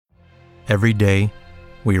Every day,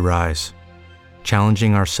 we rise,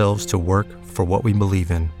 challenging ourselves to work for what we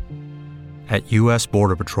believe in. At U.S.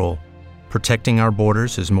 Border Patrol, protecting our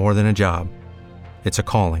borders is more than a job. It's a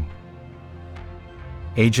calling.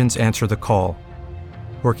 Agents answer the call,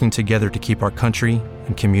 working together to keep our country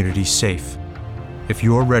and communities safe. If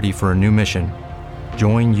you're ready for a new mission,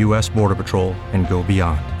 join U.S. Border Patrol and go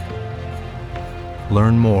beyond.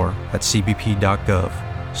 Learn more at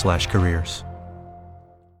cbp.gov/careers.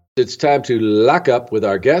 It's time to lock up with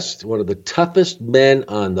our guest, one of the toughest men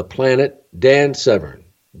on the planet, Dan Severn.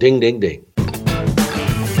 Ding, ding, ding.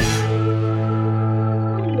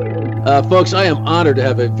 Folks, I am honored to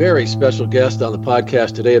have a very special guest on the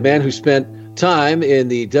podcast today, a man who spent time in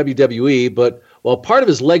the WWE, but while part of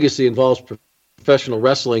his legacy involves professional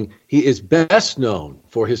wrestling, he is best known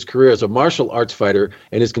for his career as a martial arts fighter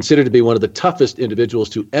and is considered to be one of the toughest individuals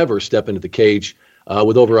to ever step into the cage.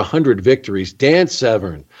 With over 100 victories. Dan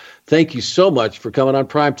Severn, thank you so much for coming on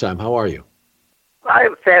Primetime. How are you?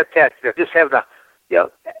 I'm fantastic. Just having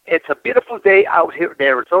it's a beautiful day out here in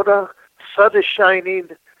Arizona. Sun is shining.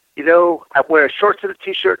 I'm wearing shorts and a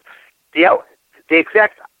T-shirt. The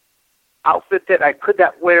exact outfit that I could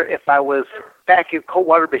not wear if I was back in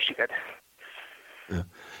Coldwater, Michigan. Yeah.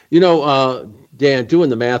 Dan, doing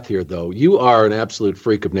the math here, though, you are an absolute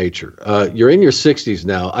freak of nature. You're in your 60s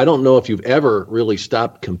now. I don't know if you've ever really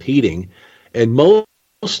stopped competing. And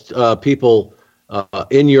most people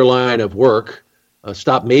in your line of work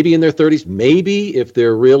stop maybe in their 30s, maybe if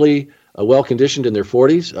they're really well-conditioned in their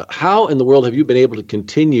 40s. How in the world have you been able to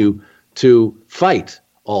continue to fight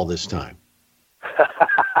all this time?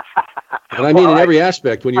 And I mean in every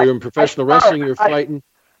aspect. When you're in professional wrestling, you're fighting.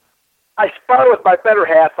 I spar with my better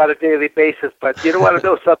half on a daily basis, but you don't want to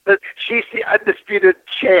know something? She's the undisputed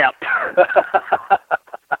champ.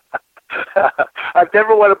 I've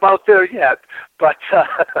never won a bout there yet, but so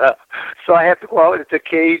I have to go out into the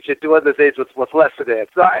cage and do other things with less than that.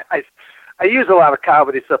 So I use a lot of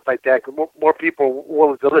comedy, stuff like that. More people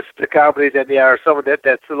willing to listen to comedy than they are someone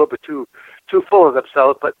that's a little bit too full of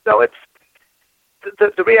themselves. But no, it's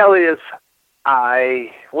the reality is.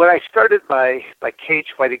 When I started my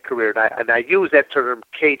cage fighting career, and I use that term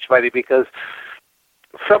cage fighting because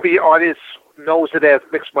some of the audience knows it as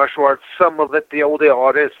mixed martial arts. Some of it, the older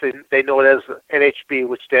audience, they know it as NHB,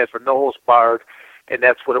 which stands for No Holds Barred, and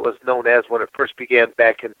that's what it was known as when it first began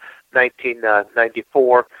back in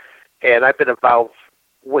 1994. And I've been involved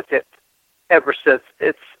with it ever since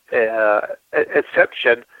its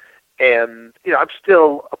inception, and I'm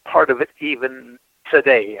still a part of it even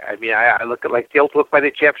today. I mean, I look at like the Ultimate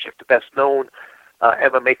Fighting Championship, the best known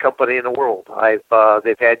MMA company in the world.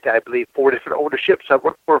 They've had, I believe, 4 different ownerships. I've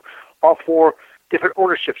worked for all 4 different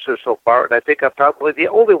ownerships so far, and I think I'm probably the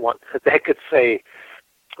only one that could say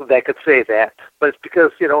that. But it's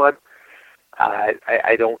because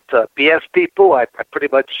I don't BS people. I pretty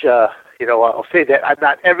much I'll say that I'm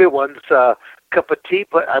not everyone's cup of tea,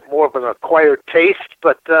 but I'm more of an acquired taste.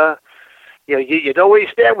 But you know where you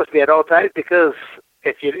stand with me at all times, because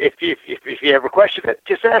if you ever question it,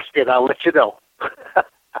 just ask me and I'll let you know.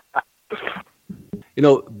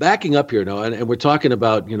 Backing up here now, and we're talking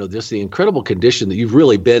about just the incredible condition that you've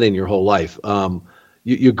really been in your whole life.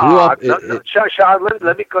 You grew up. Sean,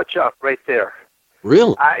 let me cut you off right there.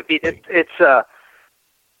 Really? I mean, it's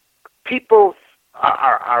people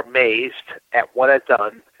are amazed at what I've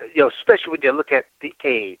done. Especially when you look at the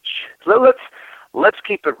age. Let's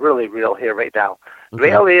keep it really real here right now. The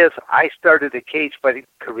reality is I started a cage fighting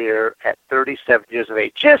career at 37 years of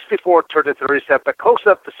age, just before turning 37, but close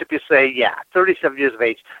enough to simply say, 37 years of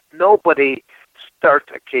age. Nobody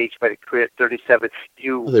starts a cage fighting career at 37.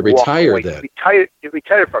 They retire then. You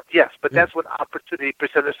retire from, yes, but that's when opportunity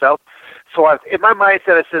presents itself. So in my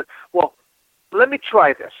mindset, I said, well, let me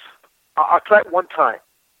try this. I'll try it one time.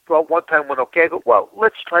 Well, one time went okay. I go, well,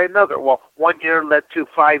 let's try another. Well, 1 year led to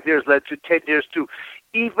 5 years, led to 10 years, to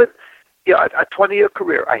even a 20-year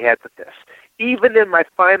career I had with this. Even in my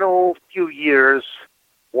final few years,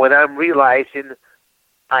 when I'm realizing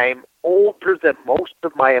I'm older than most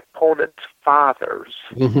of my opponents' fathers,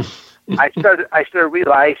 I started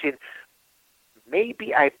realizing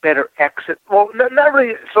maybe I better exit. Well, not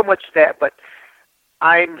really so much that, but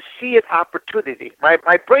I'm seeing opportunity.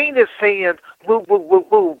 My brain is saying move,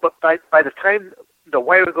 but by the time the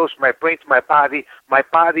wire goes from my brain to my body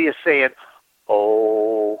is saying,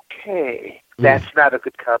 okay, that's not a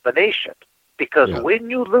good combination. Because when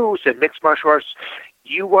you lose in mixed martial arts,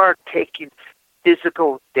 you are taking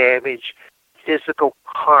physical damage, physical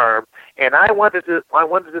harm, and I wanted to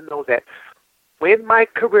know that when my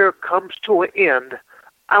career comes to an end,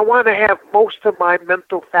 I want to have most of my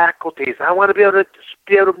mental faculties. I want to be able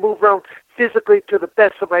to move around physically to the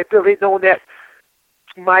best of my ability, knowing that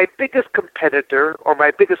my biggest competitor or my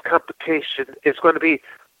biggest competition is going to be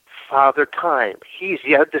Father Time. He's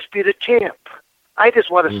the undisputed champ. I just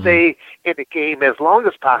want to stay in the game as long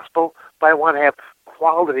as possible, but I want to have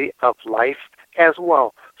quality of life as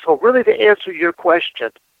well. So really, to answer your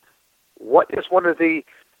question, what is one of the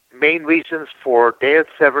main reasons for Dan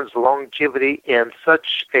Severn's longevity in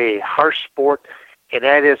such a harsh sport? And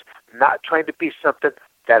that is not trying to be something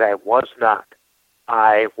that I was not.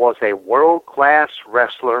 I was a world-class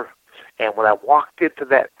wrestler, and when I walked into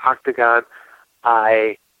that octagon,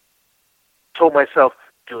 I told myself,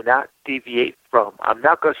 do not deviate from. I'm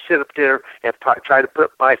not going to sit up there and try to put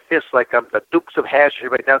up my fists like I'm the Dukes of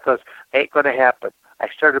Hazzard right now, because it ain't going to happen. I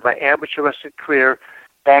started my amateur wrestling career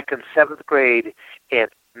back in 7th grade in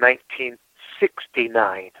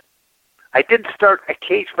 1969. I didn't start a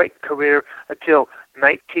cage fight career until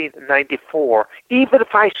 1994. Even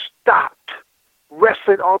if I stopped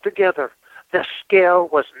wrestling altogether, the scale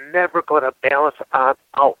was never going to balance on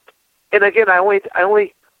out. And again, I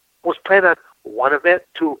only was planning on one event,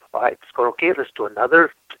 two, let's go, okay, let's do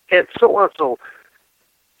another, and so on. So,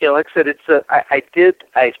 like I said,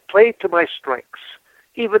 I played to my strengths,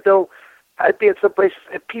 even though I'd be in some places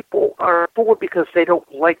and people are bored because they don't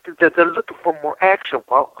like they're looking for more action.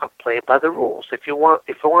 Well, I'm playing by the rules. If you want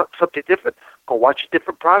something different, go watch a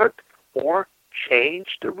different product or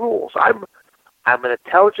change the rules. I'm an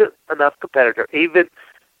intelligent enough competitor. Even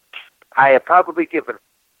I have probably given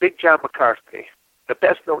Big John McCarthy, the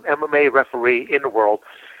best-known MMA referee in the world,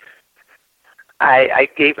 I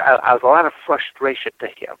was a lot of frustration to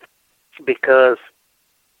him because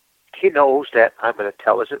he knows that I'm an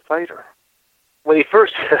intelligent fighter. When he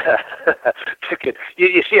first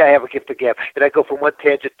you see, I have a gift of gab, and I go from one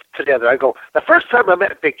tangent to the other. I go, the first time I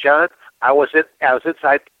met Big John, I was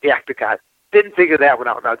inside the octagon. Didn't figure that one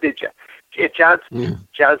out. Now, did you? John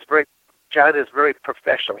is very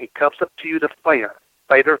professional. He comes up to you, the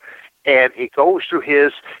fighter, and he goes through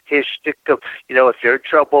his shtick of, if you're in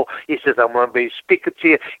trouble, he says, I'm going to be speaking to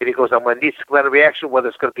you, and he goes, I'm going to need some kind of reaction, whether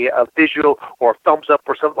it's going to be a visual or a thumbs up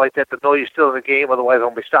or something like that to know you're still in the game, otherwise I'm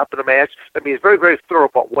going to be stopping the match. I mean, he's very, very thorough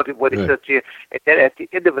about what he says to you. And then at the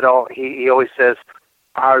end of it all, he always says,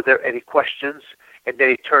 are there any questions? And then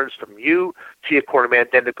he turns from you to your cornerman,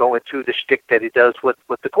 then to go into the shtick that he does with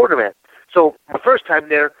the cornerman. So my first time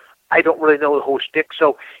there, I don't really know the whole shtick,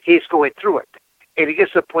 so he's going through it. And he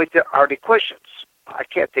gets to the point there, are any questions? I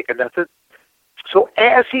can't think of nothing. So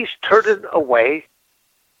as he's turning away,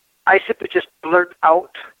 I simply just blurt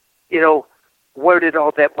out, where did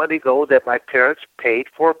all that money go that my parents paid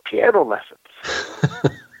for piano lessons?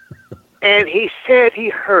 And he said he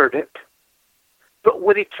heard it, but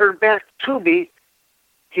when he turned back to me,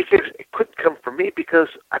 he figured it couldn't come from me because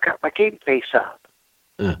I got my game face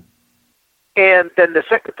on. And then the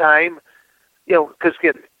second time, because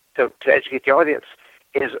again, to educate the audience,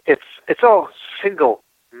 is it's all single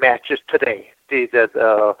matches today. They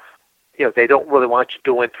don't really want you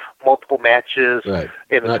doing multiple matches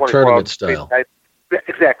in a 24-hour style.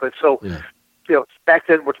 Exactly. So, back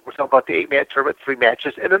then we're talking about the 8-man tournament, 3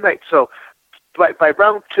 matches in a night. So, by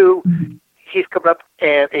round 2, he's coming up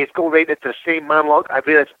and he's going right into the same monologue. I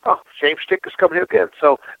realized, same shtick is coming here again.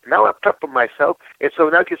 So now I'm prepping myself, and so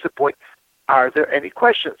now it gets to the point. Are there any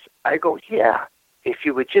questions? I go, yeah. If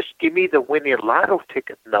you would just give me the winning lotto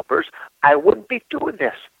ticket numbers, I wouldn't be doing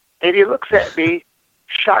this. And he looks at me,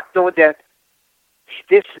 shocked, knowing that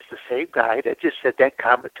this is the same guy that just said that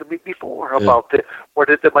comment to me before about where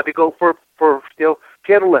did the money go for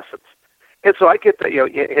piano lessons. And so I get that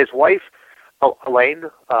his wife,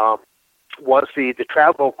 Elaine, was the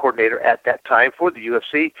travel coordinator at that time for the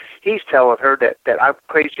UFC. He's telling her that I'm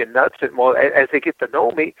crazy and nuts, and well, as they get to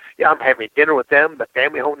know me, I'm having dinner with them, the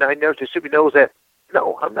family home 9 years. She knows that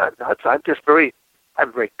no, I'm not nuts. I'm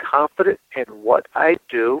very confident in what I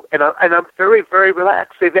do, and I'm very, very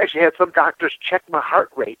relaxed. They've actually had some doctors check my heart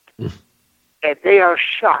rate, and they are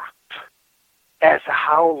shocked as to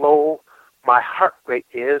how low my heart rate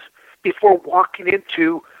is before walking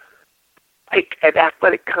into an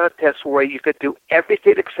athletic contest where you could do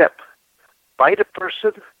everything except bite a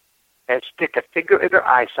person and stick a finger in their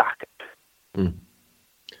eye socket.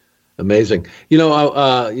 Amazing.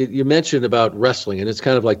 You mentioned about wrestling, and it's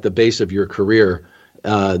kind of like the base of your career.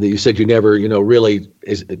 That you said you never, really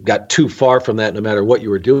got too far from that, no matter what you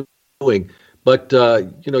were doing. But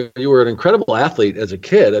you were an incredible athlete as a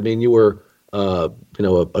kid. I mean, you were, an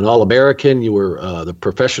All-American. You were the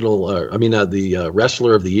professional. The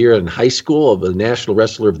wrestler of the year in high school, of the National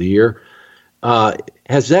Wrestler of the Year.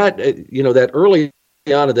 Has that, that early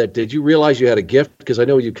on to that, did you realize you had a gift? Because I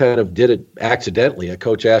know you kind of did it accidentally. A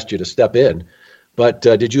coach asked you to step in, but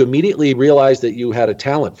did you immediately realize that you had a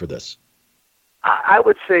talent for this? I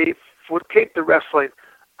would say when it came to wrestling,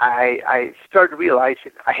 I started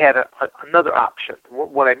realizing I had another option.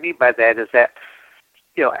 What I mean by that is that,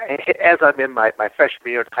 as I'm in my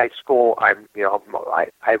freshman year in high school, I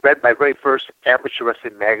read my very first amateur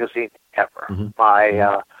wrestling magazine ever. Mm-hmm.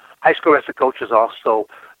 My high school wrestling coach was also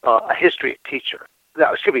a history teacher.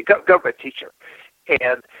 No, excuse me, government teacher.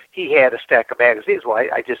 And he had a stack of magazines. Well,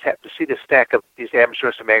 I just happened to see this stack of these amateur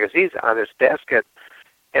wrestling magazines on his desk,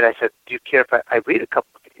 and I said, "Do you care if I read a couple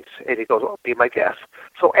of these?" And he goes, "Oh, be my guest."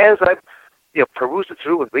 So as I'm, perusing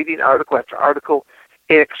through and reading article after article,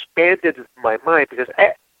 it expanded my mind because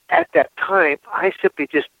at that time, I simply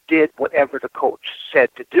just did whatever the coach said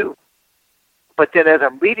to do. But then as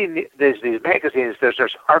I'm reading these magazines, there's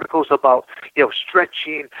articles about,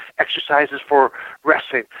 stretching exercises for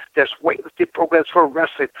wrestling. There's weightlifting programs for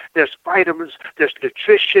wrestling. There's vitamins. There's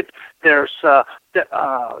nutrition. There's, the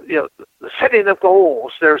setting of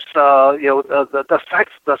goals. There's,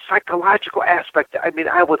 the psychological aspect. I mean,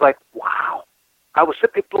 I was like, wow. I was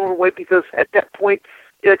simply blown away because at that point,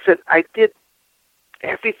 like I said, I did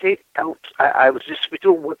everything else. I was just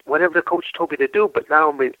doing whatever the coach told me to do, but now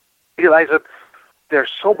I'm realizing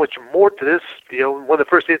there's so much more to this. One of the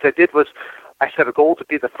first things I did was I set a goal to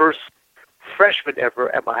be the first freshman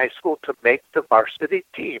ever at my high school to make the varsity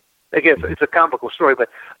team. Again, it's a comical story, but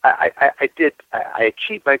I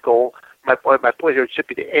achieved my goal. My point here should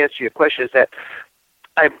be to answer your question is that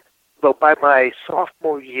by my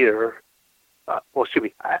sophomore year,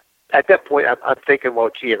 at that point I'm thinking, well,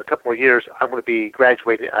 gee, in a couple more years I'm going to be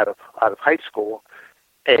graduating out of high school,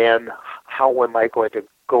 and how am I going to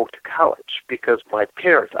go to college? Because my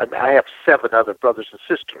parents, I have 7 other brothers and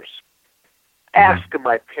sisters. Asking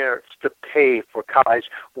my parents to pay for college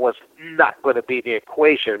was not going to be the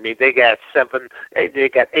equation. I mean, they got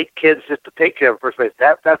 8 kids just to take care of first place.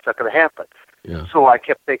 That's not going to happen. Yeah. So I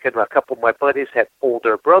kept thinking a couple of my buddies had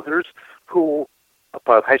older brothers who,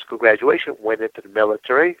 upon high school graduation, went into the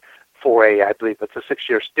military for I believe it's a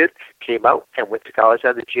 6-year stint, came out and went to college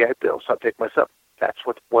on the GI Bill. So I think to myself, that's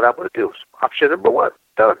what I'm going to do. Option number 1,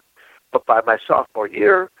 done. But by my sophomore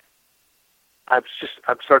year, I'm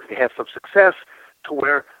starting to have some success to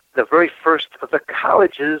where the very first of the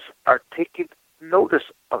colleges are taking notice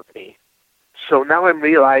of me. So now I'm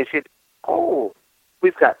realizing,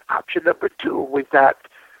 we've got option number 2. We've got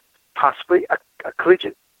possibly a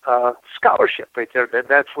collegiate scholarship right there. And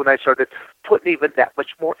that's when I started putting even that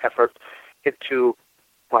much more effort into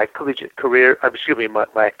my collegiate career,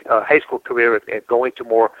 my high school career, and going to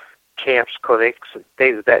more camps, clinics, and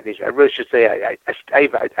things of that nature. I really should say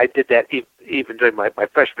I did that even during my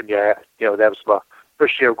freshman year. That was my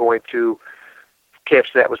first year going to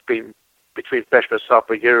camps. That was between freshman and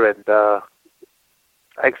sophomore year, and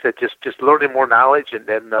like I said, just learning more knowledge, and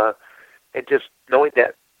then and just knowing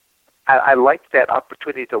that I liked that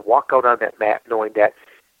opportunity to walk out on that mat, knowing that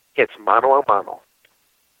it's mano a mano.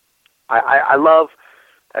 I love.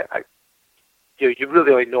 You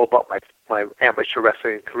really only know about my amateur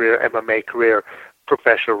wrestling career, MMA career,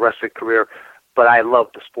 professional wrestling career, but I love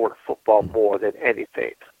the sport of football more than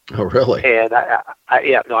anything. Oh, really? And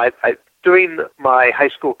I during my high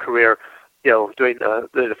school career, during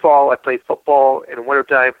the fall I played football, in the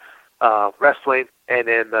wintertime wrestling, and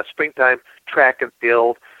in the springtime track and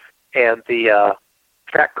field. And the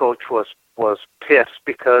track coach was pissed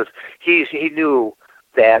because he knew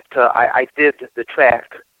that I did the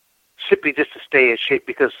track simply just to stay in shape,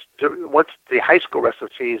 because once the high school wrestling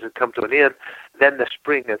season come to an end, then the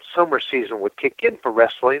spring and summer season would kick in for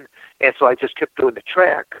wrestling, and so I just kept doing the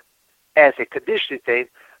track as a conditioning thing.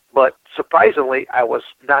 But surprisingly, I was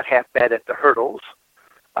not half bad at the hurdles.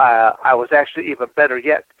 I was actually even better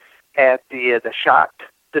yet at the shot,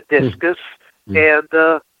 the discus, and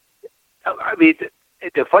the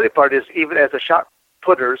funny part is, even as our shot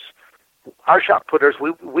putters,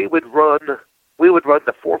 we would run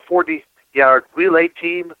the 440-yard relay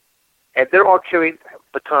team, and they're all carrying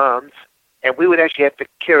batons, and we would actually have to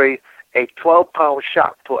carry a 12-pound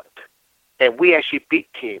shot put, and we actually beat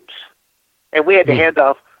teams, and we had to hand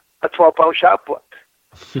off a 12-pound shot put.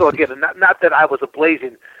 So again, not that I was a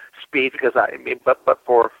blazing speed, because but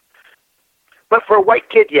for a white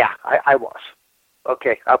kid, yeah, I was.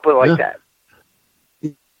 Okay, I'll put it like that.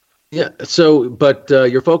 Yeah. So, but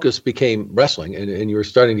your focus became wrestling, and you were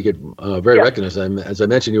starting to get very recognized. As I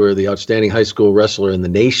mentioned, you were the outstanding high school wrestler in the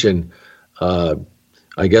nation.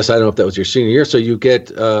 I guess I don't know if that was your senior year. So you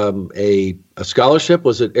get a scholarship.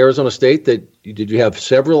 Was it Arizona State that did you have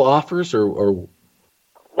several offers or?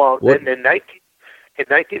 Well, in in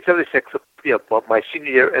 1976, my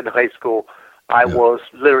senior year in high school, I was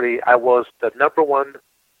the number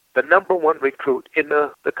one recruit in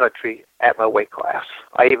the country at my weight class.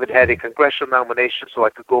 I even had a congressional nomination so I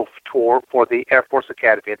could go tour for the Air Force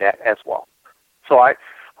Academy in that as well. So I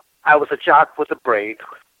was a jock with a brain,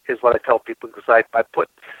 is what I tell people, because I put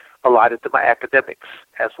a lot into my academics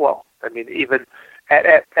as well. I mean, even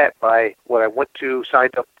at when I went to sign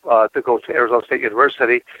up to go to Arizona State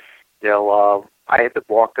University, I had to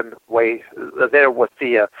walk in the way there with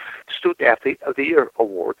the Student Athlete of the Year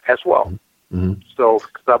award as well. Mm-hmm. So,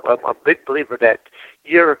 cause I'm a big believer that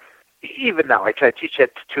even now, I try to teach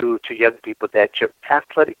it to young people that your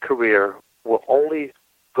athletic career will only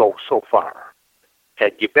go so far.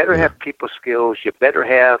 And you better have people skills, you better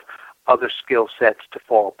have other skill sets to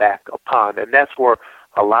fall back upon. And that's where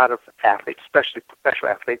a lot of athletes, especially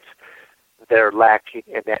professional athletes, they're lacking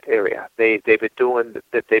in that area. They've been doing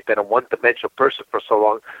that. They've been a one-dimensional person for so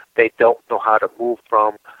long. They don't know how to move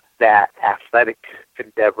from that athletic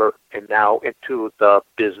endeavor and now into the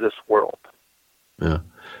business world. Yeah.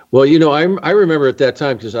 Well, I remember at that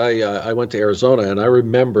time, because I went to Arizona, and I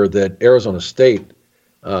remember that Arizona State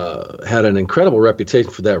had an incredible reputation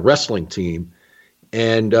for that wrestling team.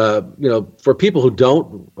 And, for people who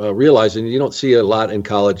don't realize, and you don't see a lot in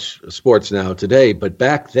college sports now today, but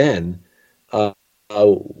back then,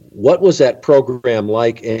 what was that program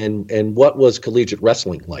like, and what was collegiate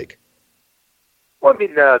wrestling like? Well, I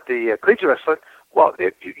mean, the collegiate wrestling, well,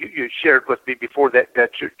 you shared with me before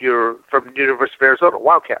that you're from the University of Arizona,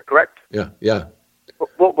 Wildcat, correct? Yeah.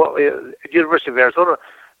 Well, University of Arizona,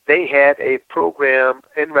 they had a program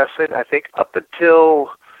in wrestling, I think, up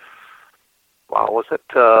until, was it?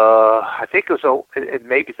 I think it was in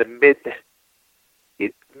maybe the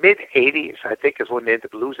mid-'80s, I think, is when they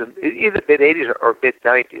ended up losing, either mid-'80s or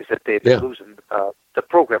mid-'90s, that they ended up losing the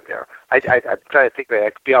program there. I'm trying to think. I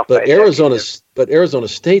could be off. But Arizona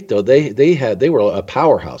State, though, they were a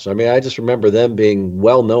powerhouse. I mean, I just remember them being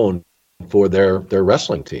well known for their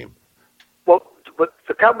wrestling team. Well, but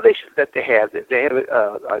the combination that they had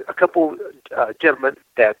a couple gentlemen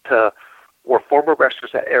that were former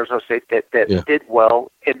wrestlers at Arizona State that did well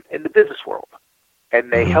in the business world,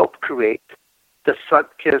 and they helped create the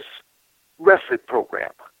Sunkiss wrestling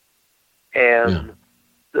program. And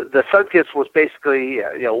the Sunkiss was basically,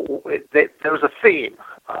 there was a theme.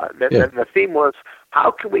 And the theme was, how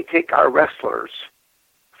can we take our wrestlers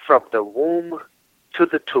from the womb to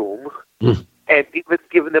the tomb and even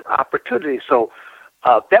giving them opportunities? So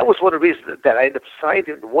that was one of the reasons that I ended up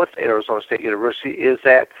signing with Arizona State University, is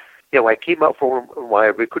that, I came out for my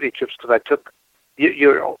recruiting trips because I took,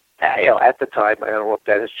 at the time, I don't know if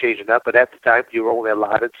that has changed or not, but at the time, you were only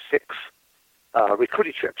allotted 6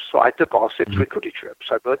 recruiting trips. So I took all 6 recruiting trips.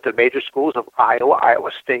 I went to major schools of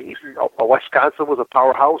Iowa State, Wisconsin was a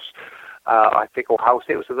powerhouse. I think Ohio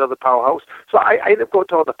State was another powerhouse. So I ended up going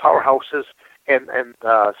to all the powerhouses and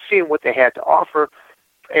seeing what they had to offer,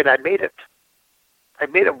 and I made it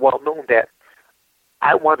well known that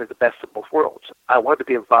I wanted the best of both worlds. I wanted to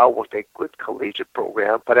be involved with a good collegiate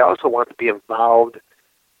program, but I also wanted to be involved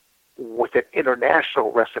with an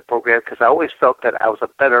international wrestling program, because I always felt that I was a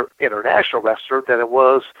better international wrestler than I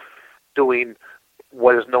was doing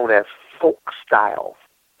what is known as folk style.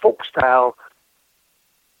 Folk style,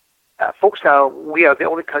 we are the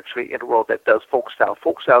only country in the world that does folk style.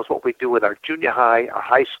 Folk style is what we do at our junior high, our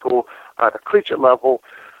high school, on the collegiate level.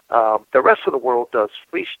 The rest of the world does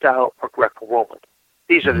freestyle or Greco-Roman.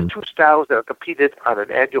 These are the 2 styles that are competed on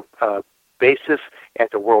an annual basis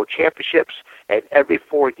at the World Championships and every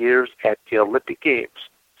 4 years at the Olympic Games.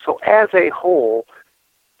 So as a whole,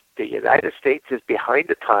 the United States is behind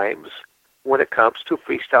the times when it comes to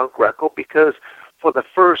freestyle Greco, because for the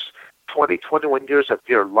first 20, 21 years of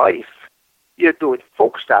your life, you're doing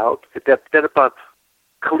folk style. Then upon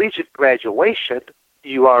collegiate graduation,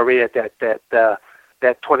 you are already at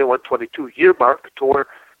that 21, 22 year mark, to where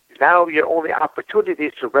now your only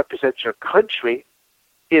opportunities to represent your country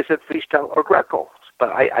is in freestyle or Greco. But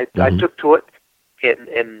I took to it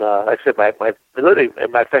in like I said, literally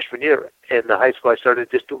in my freshman year in high school. I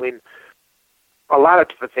started just doing a lot of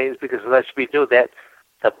different things, because we knew that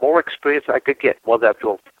the more experience I could get, whether I'm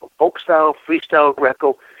doing folk style, freestyle,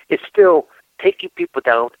 Greco, it's still taking people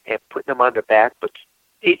down and putting them on their back, but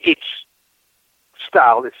each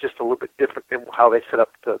style is just a little bit different in how they set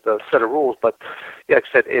up the set of rules. But like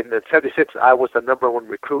I said, in '76, I was the number 1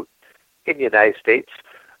 recruit in the United States.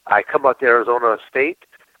 I come out to Arizona State.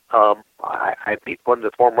 I meet one of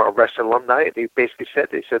the former wrestling alumni, and they basically said,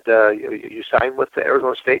 you signed with the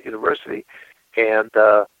Arizona State University, and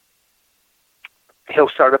he'll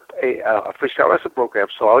start up a freestyle wrestling program.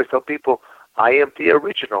 So I always tell people, I am the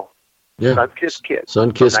original Sun-Kissed Kid.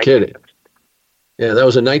 Sun-Kissed Kid. Yeah, that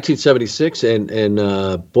was in 1976,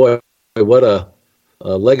 and boy, what a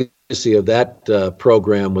legacy of that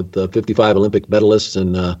program with the 55 Olympic medalists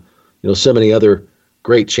and so many other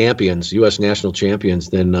great champions, U.S. national champions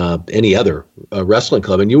than any other wrestling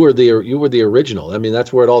club. And you were the original. I mean,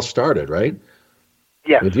 that's where it all started, right?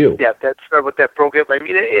 Yeah, with you. Yeah, that started with that program. I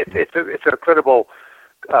mean, it's an incredible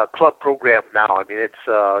club program now. I mean, it's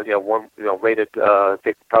rated I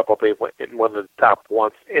think probably in one of the top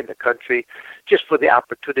ones in the country, just for the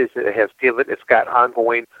opportunities that it has given. It's got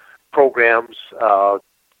ongoing programs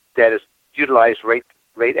that is utilized right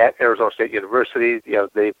at Arizona State University.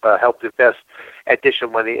 They've helped invest additional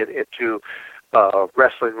money into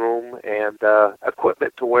wrestling room and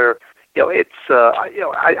equipment to where it's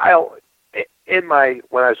when I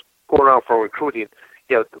was going around for recruiting,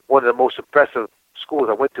 one of the most impressive schools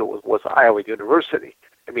I went to was Iowa University.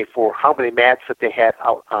 I mean, for how many mats that they had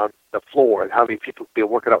out on the floor and how many people could be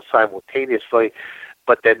working out simultaneously.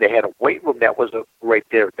 But then they had a weight room that was right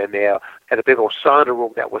there. Then they had a big old sauna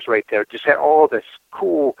room that was right there. Just had all this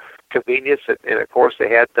cool convenience. And of course, they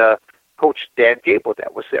had Coach Dan Gable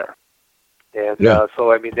that was there. And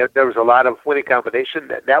so, I mean, there was a lot of winning combination.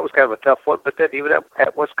 That was kind of a tough one. But then even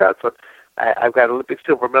at Wisconsin, I've got Olympic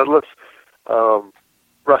silver medalist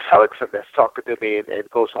Russ Hellickson that's talking to me and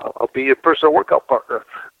goes, I'll be your personal workout partner,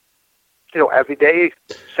 every day,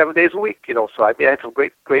 7 days a week, So, I mean, I had some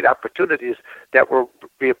great opportunities that were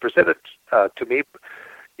being presented to me.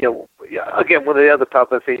 Again, one of the other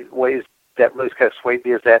positive ways that really kind of swayed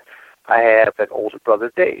me is that I have an older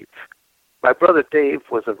brother, Dave. My brother, Dave,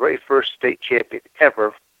 was the very first state champion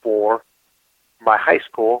ever for my high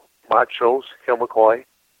school, Montrose Hill McCoy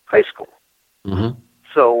High School. Mm-hmm.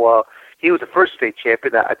 So, he was the first state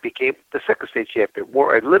champion. I became the second state champion.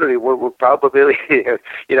 We're probably, in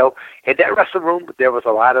that wrestling room, there was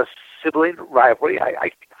a lot of sibling rivalry.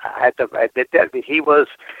 I had to admit that. I mean, he was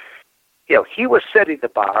setting the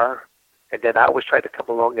bar, and then I was trying to come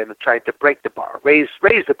along and trying to break the bar, raise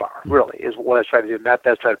the bar. Really, is what I was trying to do. Not that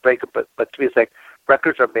I was trying to break it, but to me, it's like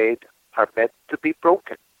records are meant to be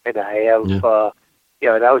broken. And I have, and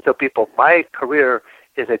I always tell people, my career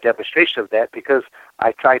is a demonstration of that because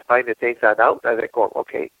I tried finding things out and I go,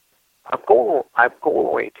 okay, I'm goal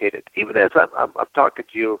oriented. Even as I'm talking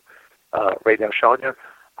to you right now, Sean,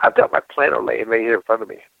 I've got my planner laying right here in front of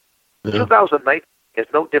me. 2019 is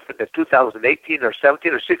no different than 2018 or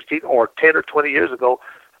 17 or 16 or 10 or 20 years ago.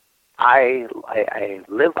 I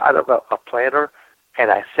live out of a planner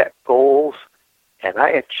and I set goals and I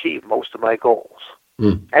achieve most of my goals.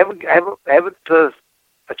 I haven't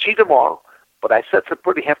achieved them all, but I set some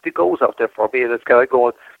pretty hefty goals out there for me, and it's kind of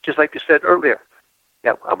going, just like you said earlier.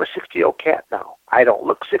 Now, I'm a 60-year-old cat now. I don't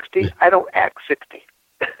look 60. I don't act 60.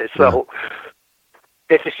 So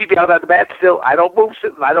if you see me out on the mat still, I don't move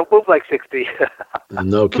like 60.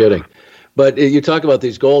 No kidding. But you talk about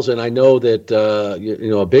these goals, and I know that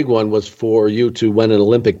a big one was for you to win an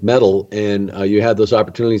Olympic medal, and you had those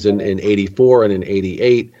opportunities in 84 and in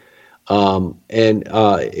 88.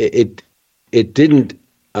 It didn't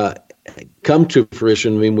come to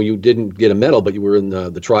fruition. I mean, when you didn't get a medal, but you were in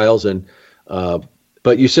the trials, and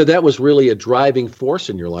but you said that was really a driving force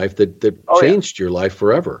in your life that changed your life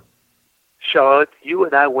forever. Sean, you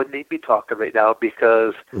and I wouldn't even be talking right now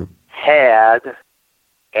because had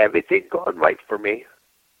everything gone right for me,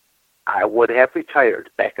 I would have retired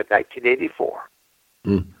back in 1984.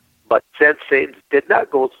 But since things did not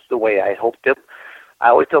go the way I hoped them, I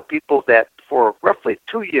always tell people that for roughly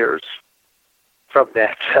 2 years from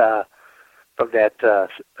that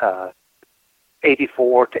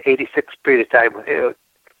 84 to 86 period of time,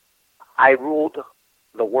 I ruled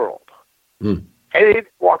the world. Anyone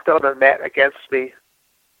walked out on the mat against me,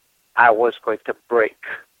 I was going to break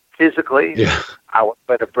physically. Yeah. I was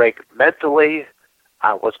going to break mentally.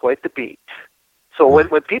 I was going to beat. So when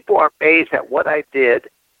people are amazed at what I did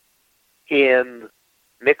in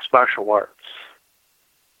mixed martial arts,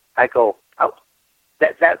 I go, oh,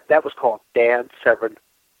 that was called Dan Severn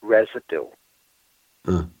residue.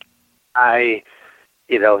 I,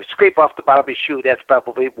 scrape off the bottom of your shoe. That's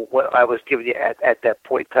probably what I was giving you at that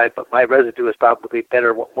point in time. But my residue is probably better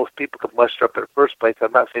than what most people could muster up in the first place.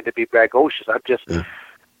 I'm not saying to be braggadocious. I'm just,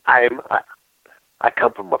 I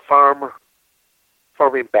come from a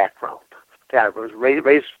farming background. I was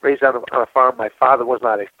raised on a farm. My father was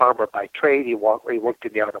not a farmer by trade. He worked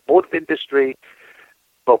in the automotive industry.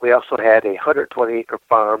 But we also had a 120-acre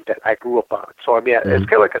farm that I grew up on. So, I mean, it's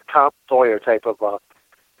kind of like a Tom Sawyer type of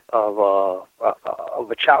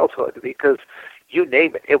a childhood because, you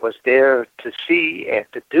name it, it was there to see and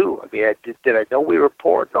to do. I mean, did I know we were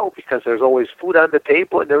poor? No, because there's always food on the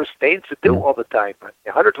table and there was things to do all the time.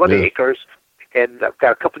 120 acres, and I've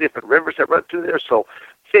got a couple different rivers that run through there, so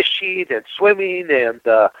fishing and swimming and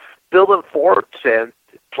building forts and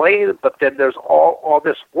playing, but then there's all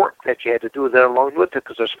this work that you had to do there along with it,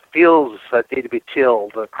 because there's fields that need to be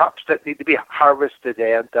tilled, crops that need to be harvested,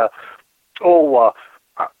 and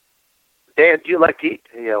Dad, do you like to eat?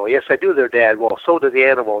 Yes, I do there, Dad. Well, so do the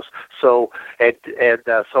animals. So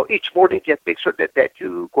so each morning you have to make sure that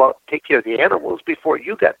you go out and take care of the animals before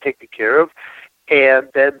you got taken care of, and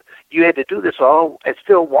then you had to do this all and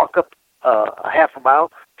still walk up a half a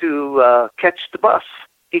mile to catch the bus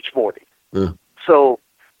each morning. So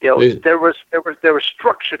there was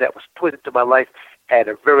structure that was put into my life at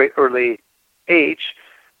a very early age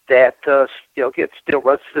that again still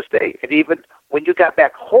runs to this day. And even when you got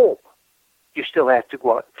back home, you still have to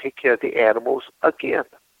go out and take care of the animals again.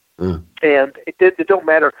 And it don't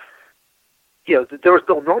matter. There was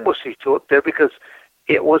no normalcy to it there, because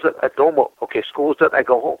it wasn't a normal, school's done, I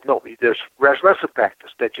go home. No, there's wrestling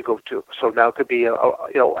practice that you go to. So now it could be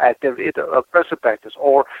activity of wrestling practice,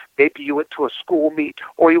 or maybe you went to a school meet,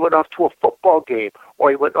 or you went off to a football game,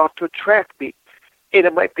 or you went off to a track meet. And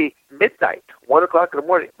it might be midnight, 1 o'clock in the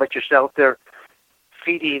morning, but you're still out there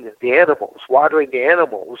feeding the animals, watering the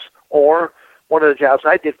animals. Or one of the jobs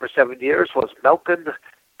I did for 7 years was milking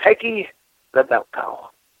Peggy the milk cow.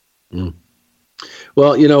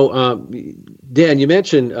 Well, Dan, you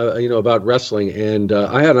mentioned, about wrestling, and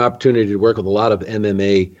I had an opportunity to work with a lot of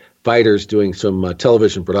MMA fighters doing some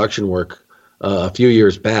television production work a few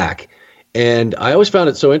years back. And I always found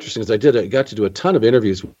it so interesting because I got to do a ton of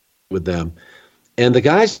interviews with them. And the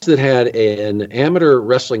guys that had an amateur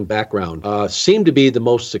wrestling background seemed to be the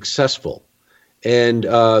most successful. And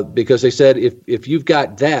because they said if you've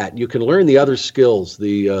got that, you can learn the other skills,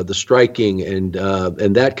 the striking and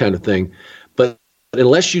that kind of thing. But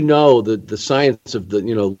unless you know the science of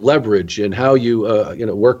the leverage and how you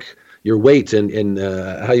work your weight and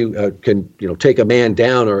how you can take a man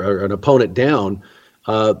down or an opponent down,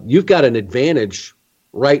 you've got an advantage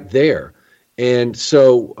right there. And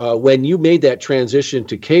so when you made that transition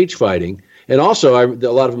to cage fighting, and also a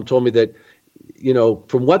lot of them told me that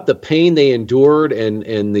from what the pain they endured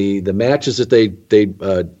and the matches that they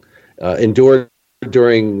endured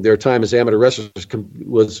during their time as amateur wrestlers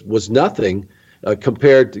was nothing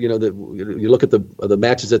compared to you look at the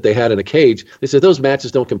matches that they had in a cage. They said those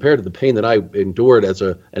matches don't compare to the pain that I endured as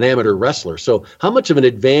an amateur wrestler. So how much of an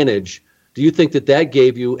advantage do you think that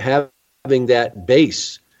gave you, having that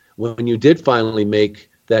base when you did finally make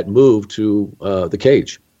that move to the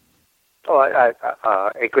cage? Oh,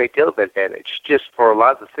 a great deal of advantage, just for a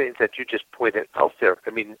lot of the things that you just pointed out there.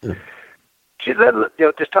 I mean,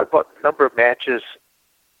 just talk about the number of matches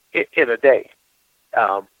in a day.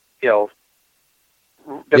 Like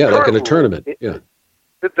in a tournament.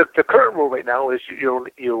 The current rule right now is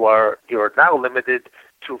you are now limited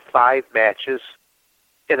to 5 matches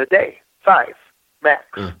in a day. 5 max.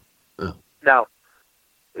 Now,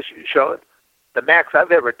 Sean, the max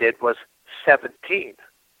I've ever did was 17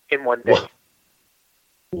 in one day.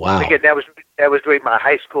 Wow. Again, that was during my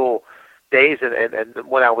high school days, and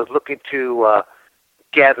when I was looking to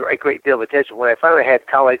gather a great deal of attention. When I finally had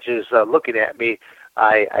colleges looking at me,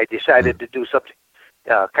 I decided to do something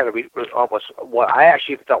almost what I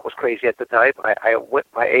actually thought was crazy at the time. I went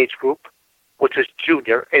my age group, which was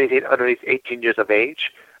junior, anything underneath 18 years of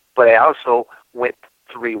age, but I also went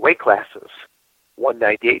 3 weight classes.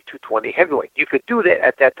 198, 220 heavyweight. You could do that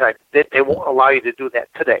at that time. They won't allow you to do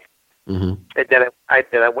that today. And then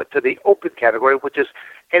I went to the open category, which is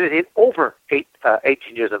anything over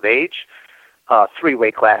 18 years of age, 3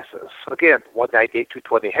 weight classes. Again, 198,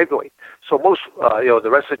 220 heavyweight. So most,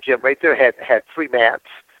 the rest of the gym right there had 3 mats,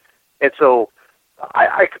 and so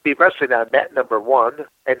I could be wrestling on mat number 1,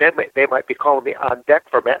 and then they might be calling me on deck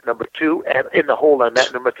for mat number 2, and in the hole on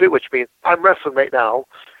mat number 3, which means I'm wrestling right now.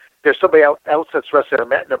 There's somebody else that's wrestling on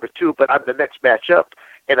mat number 2, but I'm the next match up.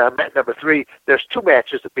 And on mat number 3, there's 2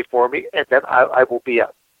 matches before me, and then I will be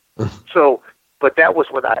up. So, but that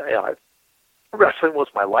was when wrestling was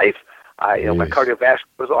my life. My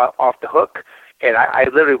cardiovascular was off the hook, and I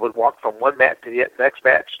literally would walk from one mat to the next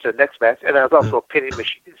match to the next match. And I was also a pinning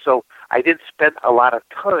machine, so I didn't spend a lot of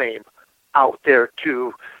time out there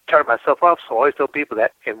to turn myself off. So I always tell people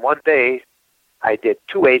that in one day, I did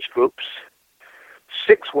 2 age groups,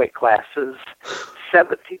 6 weight classes,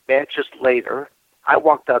 17 matches later, I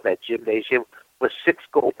walked out of that gymnasium with 6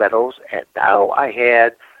 gold medals, and now I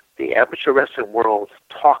had the amateur wrestling world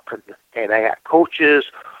talking, and I had coaches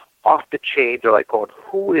off the chain. They're like going,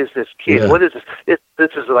 "Who is this kid? What is this?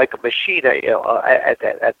 This is like a machine." At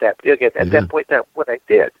that point, that's what I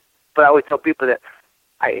did. But I always tell people that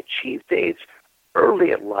I achieved things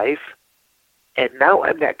early in life, and now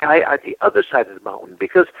I'm that guy on the other side of the mountain.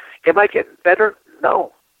 Because am I getting better?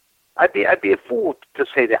 No. I'd be a fool to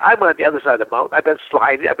say that. I'm on the other side of the mountain. I've been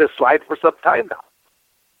sliding for some time now.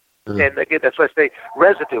 And again, that's why I say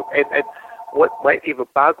residue. And what might even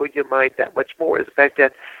boggle your mind that much more is the fact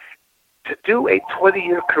that to do a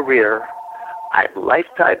 20-year career, I'm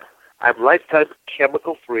lifetime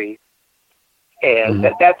chemical free, and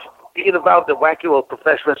that's being involved in wacky world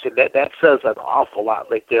professional wrestling. That says an awful lot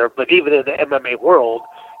right there. But even in the MMA world,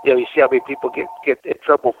 you see how many people get in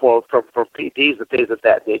trouble from PDs and things of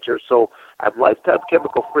that nature. So I'm lifetime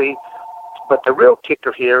chemical free. But the real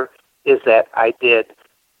kicker here is that I did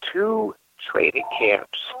 2 training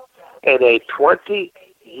camps in a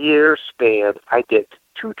 20-year span. I did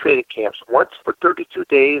 2 training camps, once for 32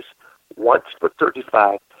 days, once for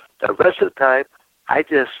 35. The rest of the time, I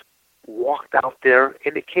just walked out there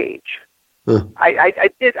in the cage. I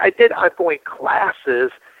did ongoing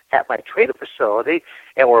classes at my training facility,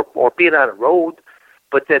 and or being on the road.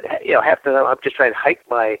 But then half the time I'm just trying to hike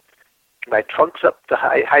my trunks up to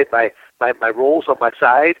hide my rolls on my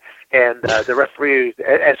side, and the referee,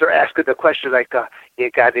 as they're asking the question, like,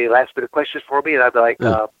 "You got any last minute questions for me?" And I'd be like,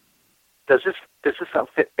 "Does this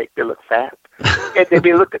outfit make me look fat?" And they'd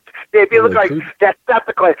be looking like, "That's not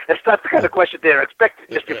the question. That's not the kind of question they're expecting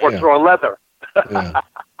just before throwing leather."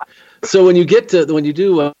 So when you do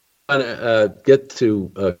get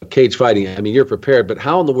to cage fighting, I mean, you're prepared, but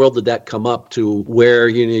how in the world did that come up to where,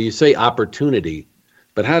 you say opportunity,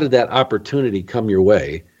 but how did that opportunity come your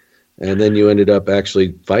way? And then you ended up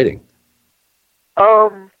actually fighting.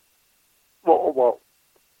 Well,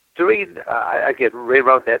 during, again, right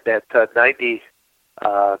around that 90,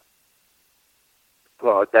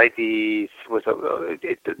 90, was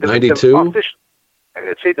 92?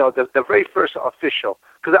 I'd say no, the very first official,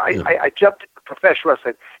 because I jumped into professional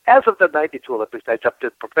wrestling. As of the 92 Olympics, I jumped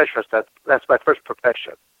into professional wrestling. That's my first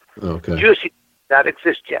profession. Okay. UFC did not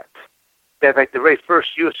exist yet. In fact, the very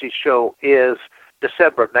first UFC show is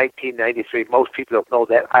December 1993. Most people don't know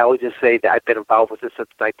that. I always just say that I've been involved with this since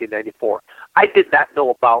 1994. I did not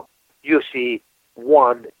know about UFC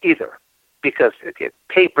 1 either, because again,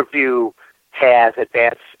 pay-per-view has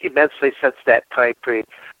advanced immensely since that time period.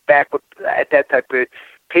 At that time period,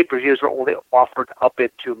 pay-per-views were only offered up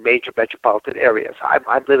into major metropolitan areas.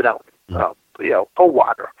 I'm living out,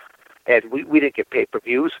 Coldwater, and we didn't get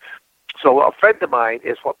pay-per-views. So a friend of mine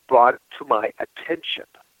is what brought it to my attention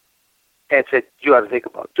and said, "You ought to think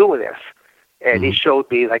about doing this." And he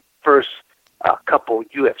showed me like first couple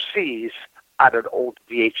UFCs on an old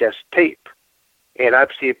VHS tape, and I'm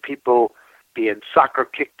seeing people being soccer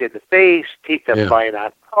kicked in the face, teeth flying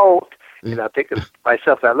out. And I'm thinking to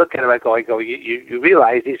myself, I look at him, I go, you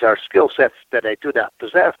realize these are skill sets that I do not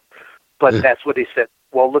possess. But that's what he said.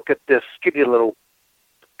 Well, look at this skinny little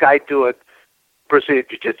guy doing Brazilian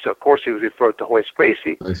Jiu-Jitsu. Of course, he was referring to Hoist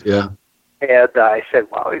Gracie. Yeah. And I said,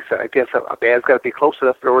 well, I guess a man's got to be close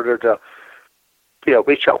enough in order to,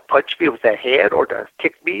 reach out, punch me with that hand, or to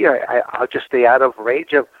kick me. I'll just stay out of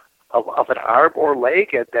range of an arm or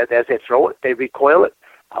leg, and then as they throw it, they recoil it.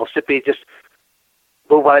 I'll simply just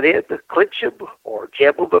move on in, clinch him, or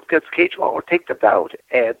jam him up against the cage wall, or take them down.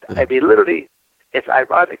 And I mean, literally, it's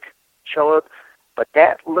ironic, Sean, but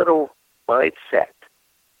that little mindset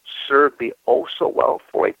served me oh so well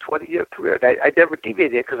for a 20-year career. And I never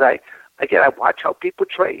deviated because I watch how people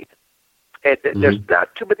train, and there's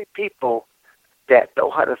not too many people that know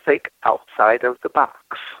how to think outside of the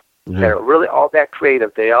box. They're really all that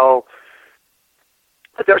creative. There are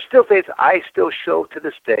still things I still show to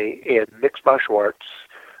this day in mixed martial arts.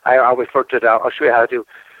 I'll refer to it. I'll show you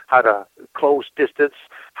how to close distance,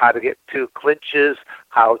 how to get to clinches,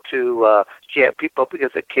 how to jam people up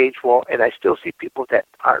against a cage wall. And I still see people that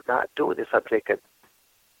are not doing this. I'm thinking,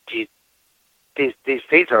 geez, these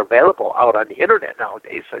things are available out on the internet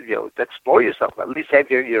nowadays. So, explore yourself. At least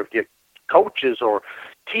have your coaches or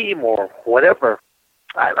team or whatever.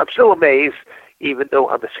 I'm still amazed, even though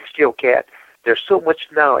I'm a 60-year-old cat. There's so much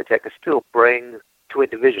knowledge I can still bring to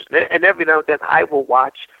individuals. And every now and then I will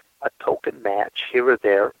watch a token match here or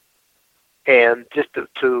there, and just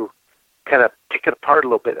to kind of pick it apart a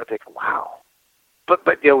little bit, I think, wow. But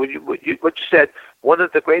what you said, one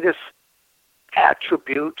of the greatest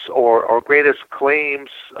attributes or greatest claims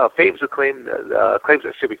of fame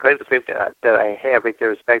that I have right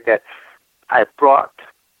there is the fact that I brought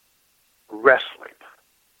wrestling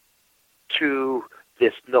to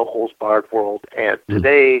this no-holds-barred world. And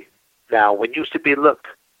today, now, when used to be, look,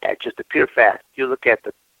 at just the pure fact. You look at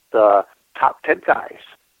the top 10 guys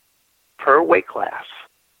per weight class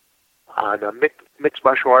on a mixed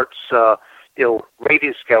martial arts,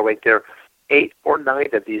 rating scale right there. 8 or 9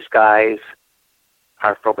 of these guys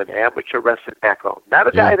are from an amateur wrestling background. Not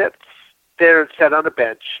a guy that's there and sat on the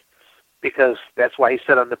bench, because that's why he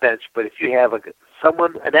sat on the bench. But if you have an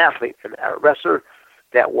athlete, a wrestler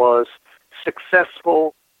that was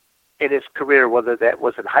successful in his career, whether that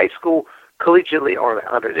was in high school, collegiately, or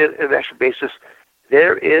on an international basis,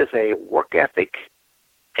 there is a work ethic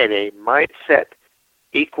and a mindset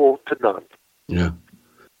equal to none. Yeah.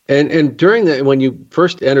 And during that, when you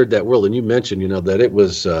first entered that world, and you mentioned, that it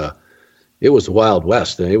was Wild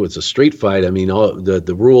West, and it was a street fight. I mean, all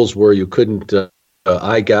the rules were you couldn't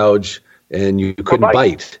eye gouge and you couldn't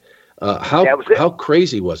bite. How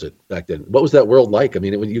crazy was it back then? What was that world like? I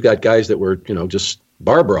mean, you got guys that were, just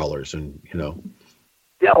bar brawlers, and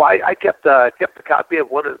Yeah, well, I kept a copy of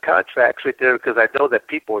one of the contracts right there, because I know that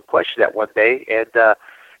people would question that one day, and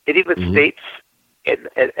it even states in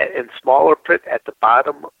smaller print at the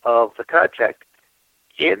bottom of the contract,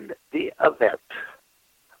 in the event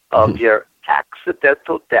of your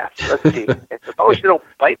accidental death. Let's see. And suppose you don't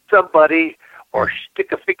bite somebody or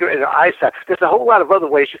stick a finger in their eye socket. There's a whole lot of other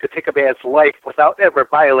ways you could take a man's life without ever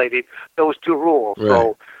violating those 2 rules. Right.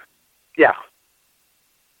 So, yeah.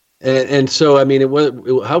 And so, I mean,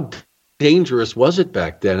 how dangerous was it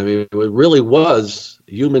back then? I mean, it really was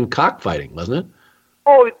human cockfighting, wasn't it?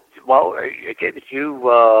 Oh, well, again, if you,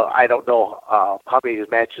 I don't know how many of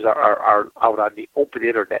these matches are out on the open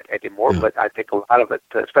internet anymore, but I think a lot of it,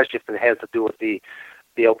 especially if it has to do with the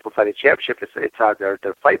Open Fighting Championship, it's on their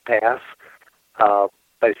Fight Pass. But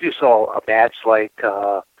if you saw a match like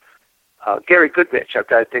Gary Goodrich, I'm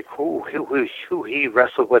trying to think who he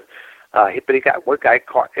wrestled with, but he got one guy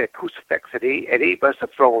caught in a crucifix, and he must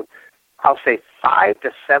have thrown, I'll say, 5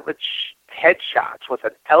 to 7 headshots with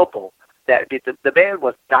an elbow. That the man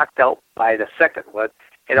was knocked out by the second one.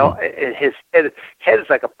 And his head is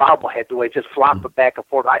like a bobblehead, the way it just flopping back and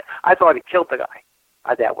forth. I thought he killed the guy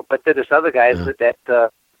on that one. But then there's other guys that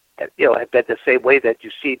have been the same way, that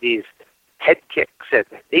you see these head kicks and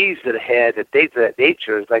knees to the head and things of that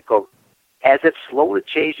nature. It's like, as it's slowly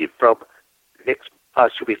changing from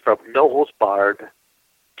from no holds barred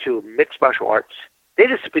to mixed martial arts, they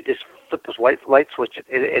just flip this light switch and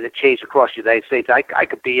it changed across the United States. I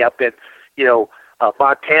could be up in,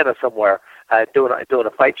 Montana somewhere doing a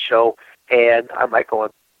fight show, and I'm like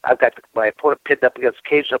I've got my opponent pinned up against the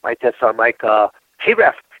cage up my desk. So I'm like, hey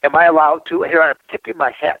ref, am I allowed to? Here I'm tipping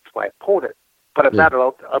my hat to my opponent, but I'm not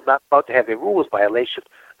allowed to have a rules violation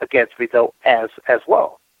against me though as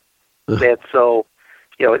well. And so,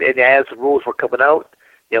 and as the rules were coming out,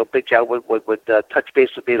 Big John would touch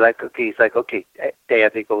base with me he's like, okay,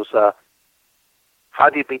 Dan, he goes, how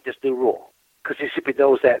do you meet this new rule? Because he simply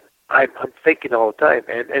knows that I'm thinking all the time,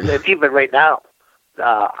 and even right now,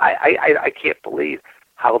 I can't believe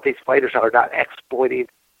how these fighters are not exploiting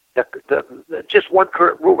the just one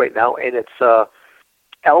current rule right now, and it's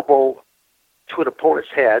elbow to an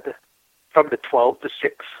opponent's head from the 12 to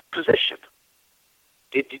 6 position.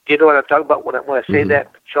 Do you know what I'm talking about when I say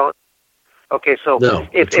that, Sean? Okay, so no,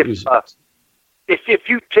 if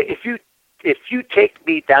you take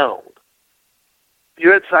me down,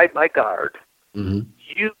 you're inside my guard.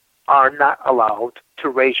 You are not allowed to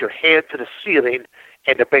raise your hand to the ceiling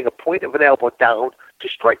and to bring a point of an elbow down to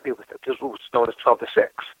strike me with it. This rule is known as 12 to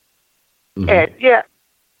 6. And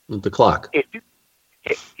the clock. If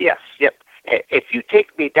you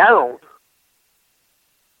take me down,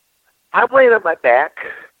 I'm laying on my back.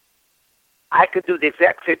 I could do the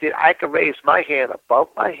exact same thing. I could raise my hand above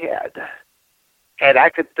my head, and I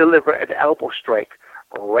could deliver an elbow strike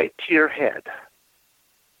right to your head.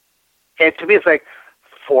 And to me, it's like,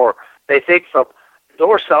 they think from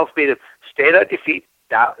north-south, meaning stand on your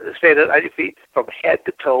feet, from head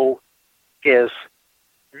to toe is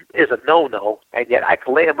a no-no, and yet I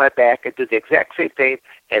can lay on my back and do the exact same thing,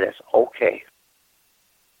 and it's okay.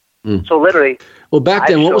 So literally, well, back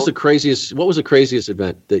then, what was the craziest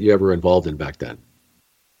event that you ever were involved in back then?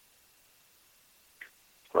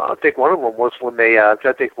 Well, I think one of them was when they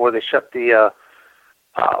shut the.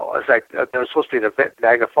 It's like there was supposed to be an event in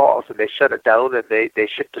Niagara Falls, and they shut it down, and they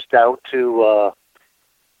shipped us down to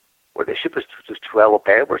where they shipped us to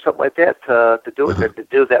Alabama or something like that to do it, and to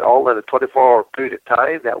do that all in a 24-hour period of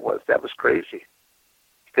time. That was crazy,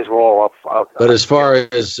 because we're all up. But as far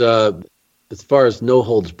as no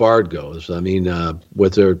holds barred goes, I mean,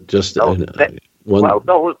 was there just one? Well,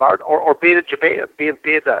 no holds barred, or being in Japan, being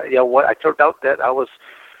what I turned out that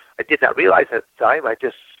I did not realize at the time.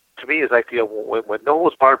 To me, it's like when no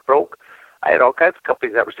holds barred broke, I had all kinds of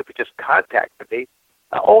companies that were simply just contacting me.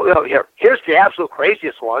 Here's the absolute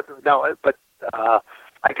craziest one. No, but I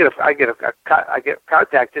get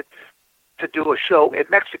contacted to do a show in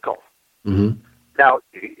Mexico. Mm-hmm. Now,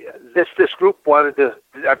 this group wanted to.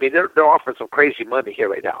 I mean, they're offering some crazy money here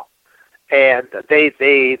right now, and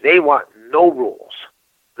they want no rules.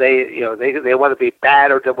 They want to be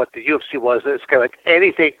badder than what the UFC was. It's kind of like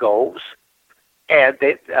anything goes, and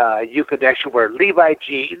you could actually wear Levi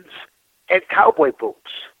jeans and cowboy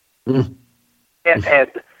boots. Mm.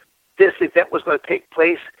 And this event was going to take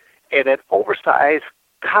place in an oversized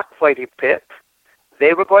cockfighting pit.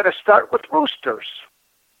 They were going to start with roosters,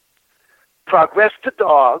 progress to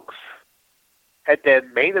dogs, and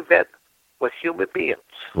then main event with human beings.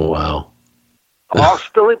 Wow. all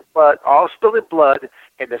spilling blood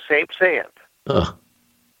in the same sand.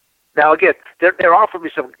 Now again, they're offering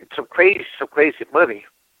me some crazy money.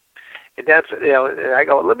 And that's, and I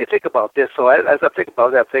go, let me think about this. So as I think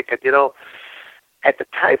about it, I'm thinking, at the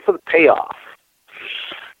time for the payoff,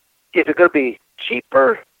 is it going to be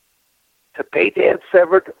cheaper to pay Dan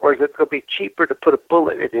Severn, or is it going to be cheaper to put a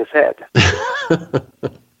bullet in his head?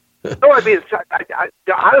 No, I mean,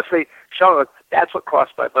 honestly, Sean, that's what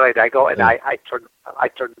crossed my mind. I go, and yeah. I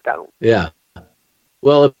turned it down. Yeah.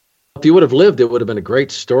 Well, if you would have lived, it would have been a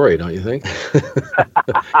great story, don't you think?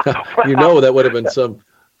 That would have been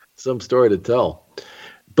some story to tell.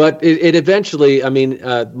 But it eventually, I mean,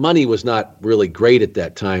 money was not really great at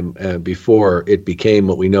that time before it became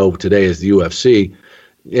what we know today as the UFC.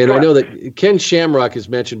 And sure. I know that Ken Shamrock has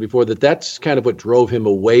mentioned before that that's kind of what drove him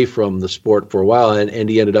away from the sport for a while, and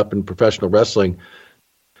he ended up in professional wrestling.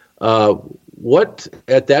 What,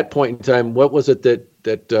 at that point in time, what was it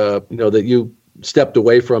that you stepped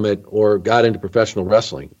away from it or got into professional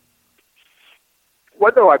wrestling?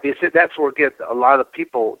 Well, no, I mean, that's where, again, a lot of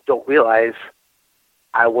people don't realize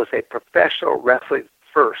I was a professional wrestling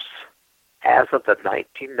first as of the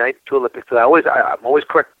 1992 Olympics. And I'm always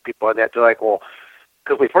correcting people on that. They're like, well,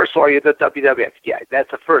 because we first saw you in the WWF. Yeah, that's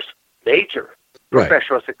the first major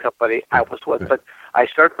professional wrestling company I was with. Right. But I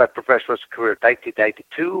started my professional wrestling career in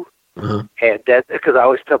 1992. Uh-huh. And then, because I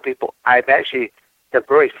always tell people, I'm actually the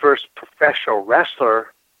very first professional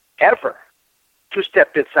wrestler ever to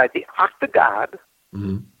step inside the octagon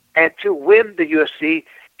and to win the UFC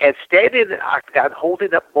and stand in the octagon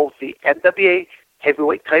holding up both the NWA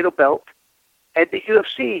heavyweight title belt and the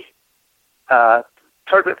UFC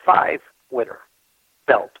Tournament 5 winner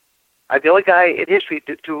belt. I'm the only guy in history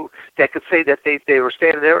that could say that they were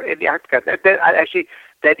standing there in the octagon.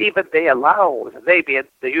 That even they allowed, they being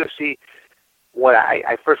the UFC, when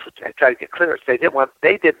I tried to get clearance, the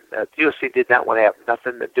UFC did not want to have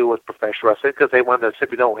nothing to do with professional wrestling because they wanted to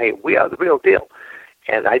simply know, hey, we are the real deal.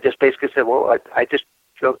 And I just basically said, well, I said,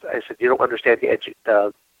 you don't understand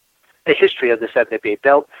the history of this NWA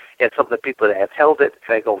belt and some of the people that have held it.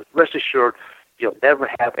 And I go, rest assured, you'll never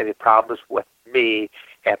have any problems with me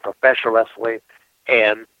at professional wrestling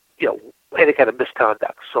and, any kind of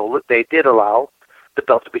misconduct. So they did allow the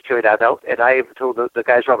belt to be carried out. And I even told the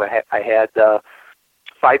guys around, I had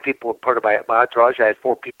 5 people part of my entourage. I had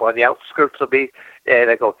 4 people on the outskirts of me. And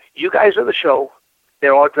I go, you guys are the show.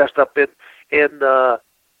 They're all dressed up in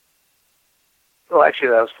well, actually,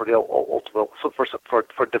 that was for the Ultimate, so for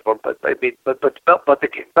different. But I mean, but the belt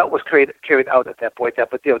was carried out at that point.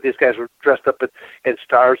 But these guys were dressed up in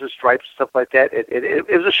stars and stripes and stuff like that. It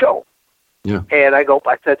was a show. Yeah. And I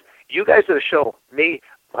said, you guys are the show. Me,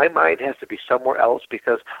 my mind has to be somewhere else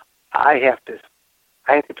because I have to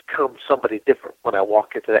become somebody different when I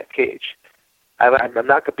walk into that cage. I'm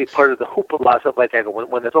not going to be part of the hoopla, stuff like that.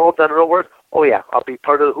 When it's all done and over, oh yeah, I'll be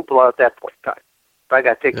part of the hoopla at that point in time. But I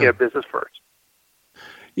got to take care of business first.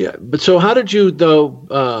 Yeah, but so how did you, though,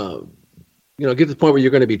 get to the point where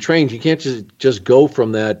you're going to be trained? You can't just go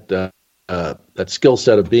from that skill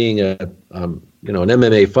set of being an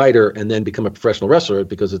MMA fighter and then become a professional wrestler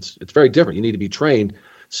because it's very different. You need to be trained.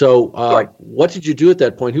 So What did you do at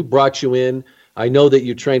that point? Who brought you in? I know that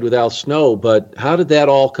you trained with Al Snow, but how did that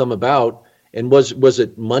all come about? And was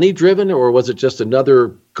it money driven or was it just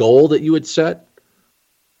another goal that you had set?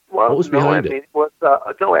 Well, what was behind it?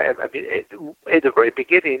 In the very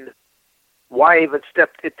beginning, why I even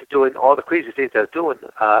stepped into doing all the crazy things I was doing,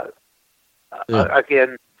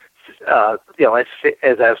 again,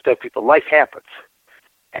 as I've told people, life happens.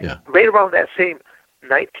 Yeah. Right around that same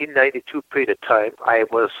 1992 period of time, I've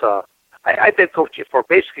been coaching for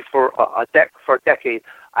a decade.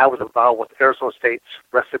 I was involved with Arizona State's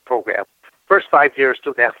wrestling program. First 5 years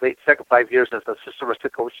student athlete, second 5 years as an assistant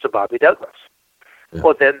wrestling coach to Bobby Douglas. Yeah.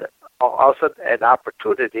 Well, then all of a sudden an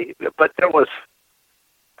opportunity, but there was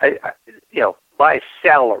my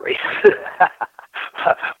salary,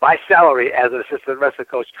 my salary as an assistant wrestling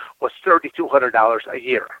coach was $3,200 a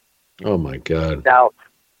year. Oh my God! Now,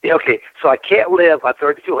 okay, so I can't live on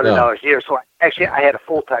 $3,200 a year. So I had a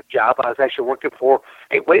full-time job. I was actually working for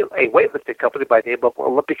a weightlifting company by the name of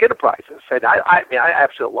Olympic Enterprises, and I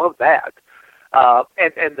absolutely love that.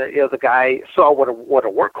 And the guy saw what a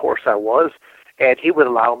workhorse I was, and he would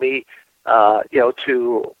allow me,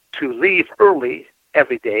 to leave early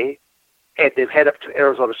every day, and then head up to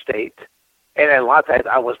Arizona State. And a lot of times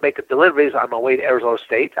I was making deliveries on my way to Arizona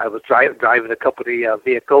State. I was driving a company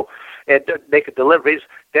vehicle and making deliveries,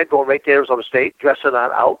 then going right to Arizona State, dressing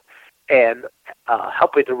on out, and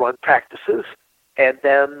helping to run practices. And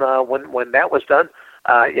then when that was done,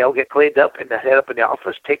 get cleaned up and head up in the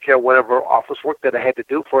office, take care of whatever office work that I had to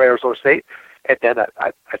do for Arizona State, and then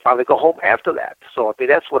I finally go home after that. So I mean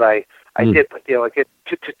that's what I did. But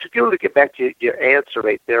to get back to your answer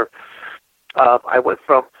right there, I went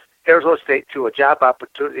from Arizona State to a job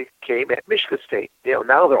opportunity came at Michigan State.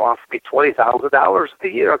 Now they're offering me $20,000 a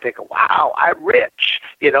year. I'm thinking, wow, I'm rich,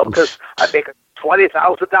 because I'm making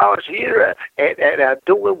 $20,000 a year, and I'm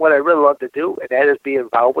doing what I really love to do, and that is be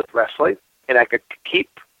involved with wrestling. And I could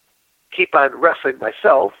keep on wrestling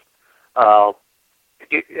myself,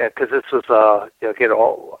 because this was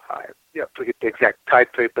forget the exact time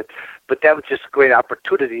frame, but that was just a great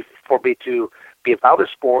opportunity for me to be involved in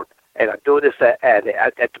sport. And I'm doing this at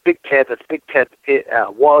the Big Ten. The Big Ten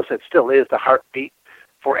was and still is the heartbeat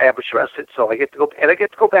for amateur wrestling. So I get to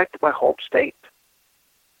go back to my home state.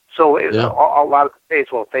 So a lot of days,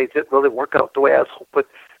 they didn't really work out the way I was hoping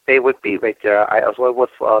they would be right there. I was with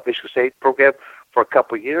Michigan State program for a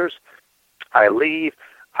couple of years. I leave.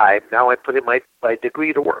 I put in my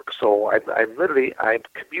degree to work. So I'm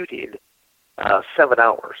commuting 7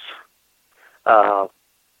 hours,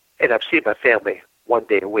 and I'm seeing my family 1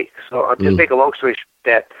 day a week. So I'm just making a long story short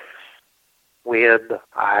that when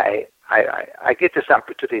I get this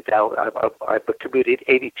opportunity now, I'm commuting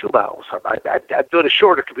 82 miles. I'm doing a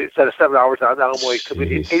shorter commute instead of 7 hours. I'm now only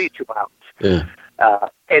commuting 82 miles. Yeah.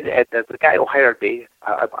 And the guy who hired me,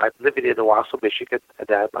 I'm living in Owasso, Michigan,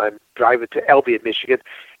 and I'm driving to Albion, Michigan,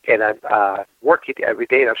 and I'm working every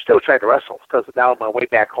day, and I'm still trying to wrestle because now on my way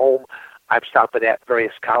back home, I'm stopping at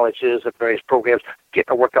various colleges and various programs,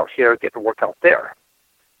 getting a workout here, getting a workout there.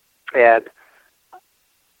 And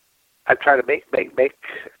I'm trying to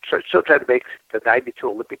still trying to make the 92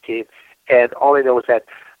 Olympic team. And all I know is that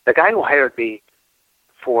the guy who hired me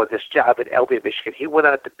for this job in Albion, Michigan, he went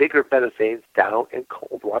on to bigger, better things down in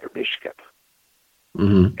Coldwater, Michigan.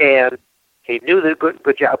 Mm-hmm. And he knew the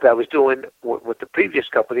good job that I was doing with the previous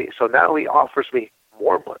company, so now he offers me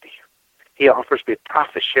more money. He offers me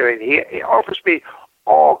profit sharing. He offers me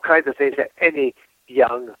all kinds of things that any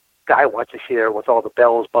young guy wants to hear with all the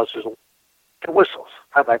bells, buzzers, and whistles.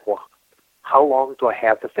 I'm like, well, how long do I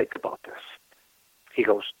have to think about this? He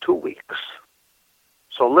goes, 2 weeks.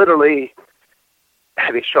 So literally,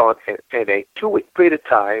 Sean, in a 2-week period of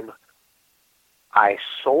time, I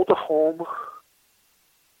sold a home.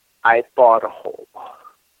 I bought a home.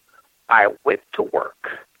 I went to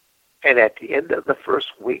work. And at the end of the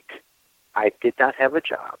first week, I did not have a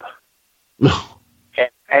job.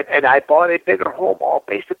 And I bought a bigger home, all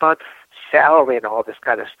based upon salary and all this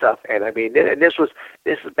kind of stuff. And I mean, and this is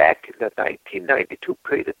back in the 1992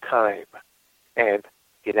 period of time, and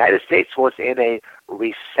the United States was in a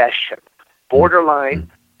recession, borderline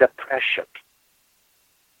depression.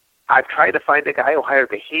 I'm trying to find the guy who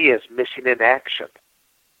hired me. He is missing in action.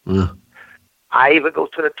 I even go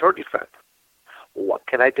to an attorney friend. What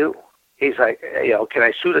can I do? He's like, can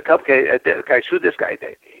I sue the company? Can I sue this guy?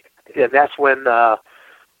 And that's when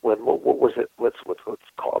what was it? What's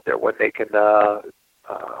called there? When they can, there's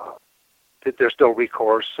no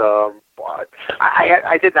recourse. But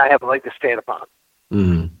I did not have a leg to stand upon.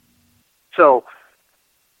 Mm-hmm. So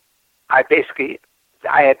I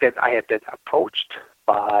had been approached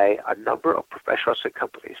by a number of professional wrestling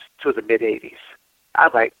companies to the mid '80s.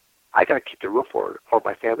 I'm like, I got to keep the roof over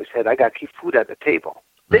my family's head. I got to keep food on the table.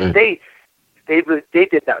 Mm-hmm. They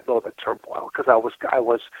did not know the turmoil because I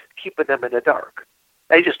was keeping them in the dark.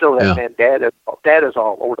 They just know that man, Dad is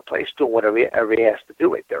all over the place doing whatever he has to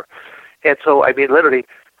do right there. And so, I mean, literally,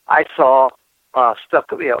 I saw stuff.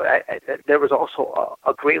 There was also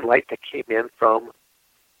a green light that came in from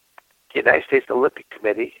the United States Olympic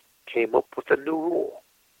Committee. Came up with a new rule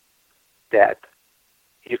that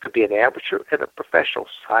you could be an amateur and a professional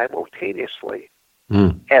simultaneously,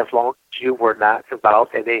 as long as you were not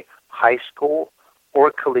involved in a high school or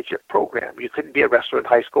a collegiate program. You couldn't be a wrestler in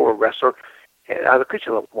high school or a wrestler on the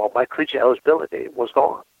collegiate level. Well, my collegiate eligibility was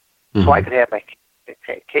gone. Mm-hmm. So I could have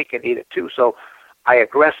cake and eat it too. So I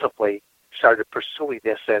aggressively started pursuing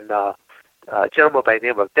this, and a gentleman by the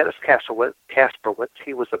name of Dennis Kasperwitz,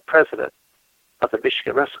 he was the president of the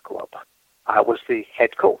Michigan Wrestling Club. I was the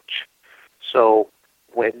head coach. So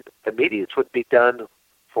when the meetings would be done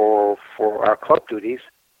for our club duties,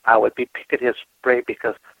 I would be picking his brain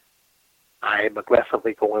because I'm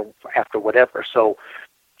aggressively going after whatever. So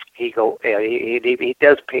he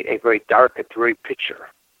does paint a very dark and dreary picture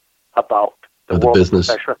about the world business.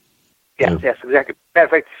 of professional. Yes, exactly. Matter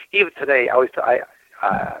of fact, even today,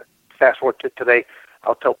 fast forward to today,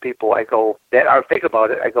 I'll tell people, I think about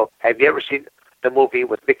it, I go, have you ever seen the movie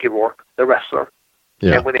with Mickey Rourke, the wrestler?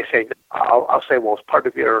 Yeah. And when they say, I'll say, well, as part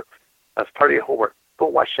of your homework, go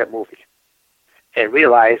watch that movie and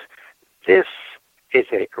realize this is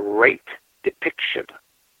a great depiction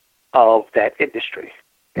of that industry.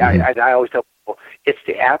 Mm-hmm. I always tell people it's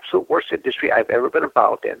the absolute worst industry I've ever been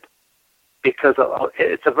involved in because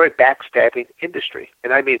it's a very backstabbing industry,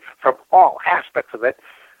 and I mean from all aspects of it.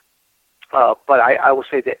 But I will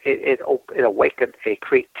say that it awakened a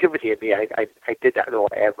creativity in me I did not know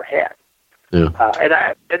I ever had. Yeah.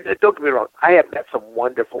 And don't get me wrong, I have met some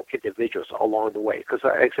wonderful individuals along the way because,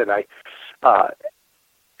 like I said,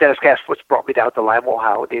 Dennis Kasperwitz brought me down to Lima,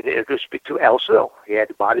 Ohio, and he introduced me to Al Sill. He had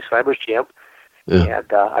the Body Slammers Gym. Yeah.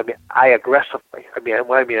 And I aggressively,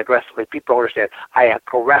 when I mean aggressively, people don't understand, I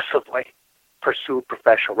aggressively pursued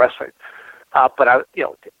professional wrestling. But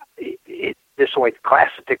there's only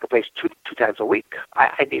classes taking place two times a week.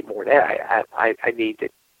 I need more than that. I need to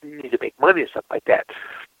make money and stuff like that.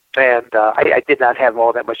 And I did not have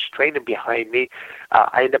all that much training behind me.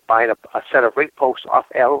 I ended up buying a set of ring posts off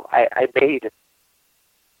L. I made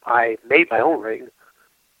my own ring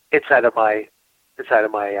inside of my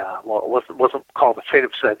well, it wasn't called a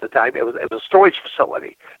training facility at the time. It was a storage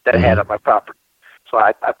facility that I had on my property. So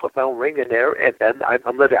I put my own ring in there, and then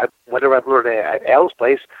whatever I'm learning at Al's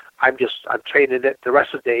place, I'm training it the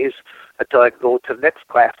rest of the days until I go to the next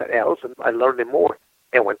class at Al's, and I learn them more.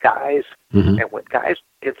 And when guys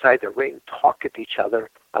inside the ring talking to each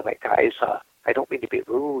other, I'm like, guys, I don't mean to be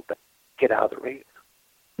rude, but get out of the ring.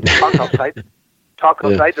 Talk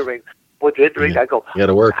outside the ring. When you're in the ring, I go, you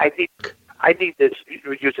gotta work. I need this.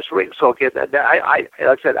 Use this ring. So again, like I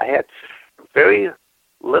said, I had very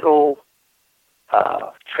little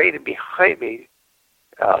training behind me.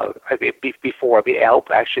 Before Al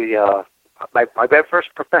actually, my very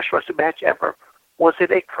first professional wrestling match ever was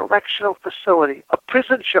in a correctional facility, a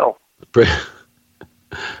prison show.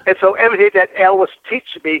 And so everything that Al was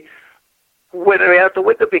teaching me went out the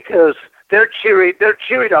window because they're cheering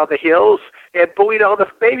on the heels and booing all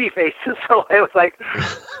the baby faces. So it was like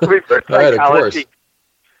reverse psychology.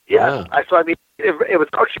 Yeah. So it was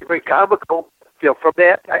actually very comical. From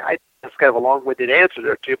that, that's kind of a long-winded answer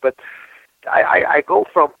there too. But I go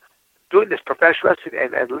from doing this professional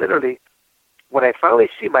wrestling and literally, when I finally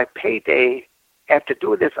see my payday after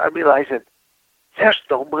doing this, I'm realizing there's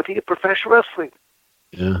no money in professional wrestling.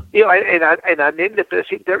 Yeah. And I'm in the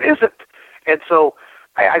business. There isn't. And so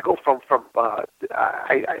I go from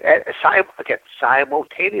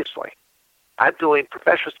simultaneously, I'm doing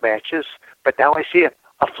professional matches, but now I see a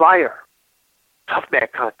flyer, tough man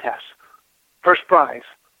contest, first prize,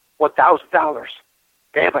 $1,000.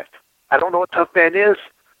 Damn it! I don't know what tough man is.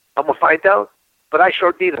 I'm gonna find out, but I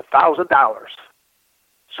sure need $1,000.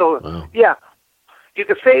 So yeah, you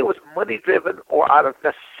could say it was money driven or out of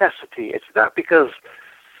necessity. It's not because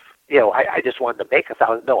I just wanted to make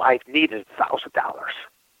 $1,000. No, I needed $1,000.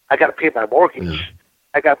 I got to pay my mortgage. Yeah.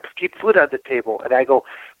 I got to keep food on the table. And I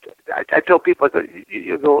tell people,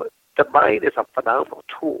 the mind is a phenomenal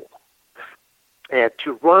tool. And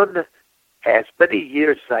to run as many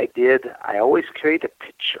years as I did, I always carried a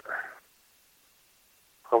picture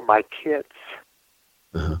of my kids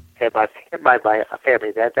and my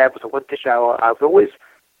family. That was the one picture I've always,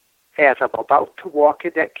 as I'm about to walk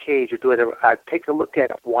in that cage or do it, I take a look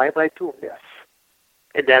at it. Why am I doing this?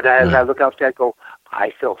 And then as I look out there, I go,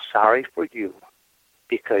 I feel sorry for you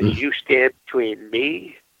because you stand between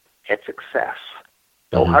me and success.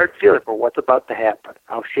 No hard feeling for what's about to happen.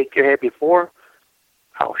 I'll shake your hand before,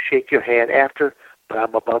 I'll shake your hand after, but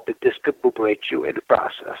I'm about to discombobulate you in the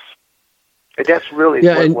process. And that's really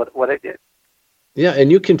what I did. Yeah,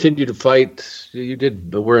 and you continue to fight. You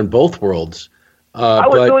did. We're in both worlds. I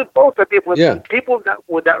was doing both. People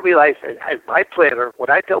would not realize, as my planner, when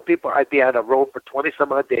I tell people I'd be on the road for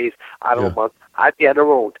 20-some odd days out of a month, I'd be on the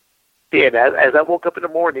road. And as I woke up in the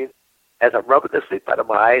morning, as I'm rubbing the sleep out of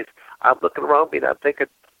my eyes, I'm looking around me and I'm thinking,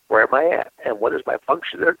 where am I at? And what is my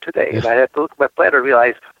function there today? And I have to look at my planner and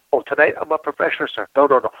realize, tonight I'm a professional, sir. No.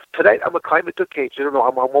 Tonight I'm going to climb into a cage. No,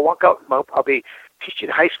 I'm going to walk out and I'll be teaching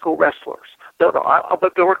high school wrestlers. No, I'm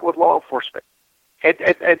going to be working with law enforcement.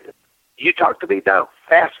 And you talk to me now,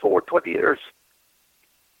 fast forward 20 years,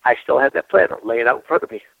 I still have that plan laying out in front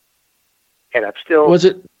of me. And I'm still...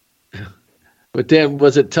 But Dan,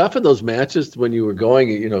 was it tough in those matches when you were going,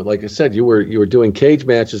 you know, like I said, you were doing cage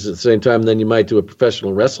matches at the same time, and then you might do a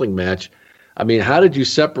professional wrestling match. I mean, how did you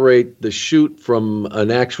separate the shoot from an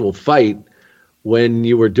actual fight when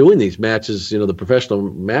you were doing these matches, you know, the professional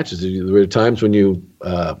matches? There were times when you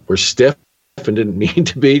were stiff and didn't mean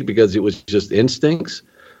to be because it was just instincts?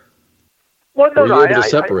 Well, no, were you able to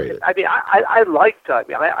separate it? I mean, I liked,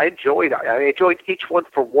 I enjoyed each one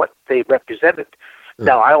for what they represented.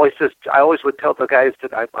 Now, I always would tell the guys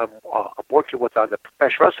that I'm working with on the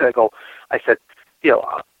professional wrestling. I said, you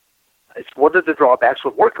know, it's one of the drawbacks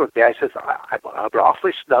with working with me. I says I'm an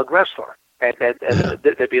awfully snug wrestler, and there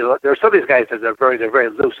are some of these guys that they're very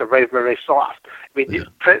loose and very soft. I mean,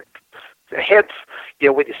 hence, you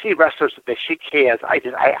know, when you see wrestlers that they shake hands, I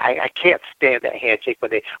can't stand that handshake when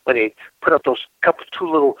they put up those two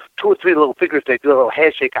or three little fingers. They do a little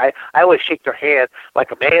handshake. I always shake their hand like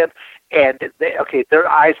a man. And their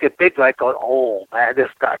eyes get big, like going, oh man, this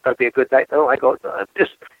guy's gonna be a good night. No, I go,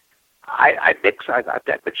 I mix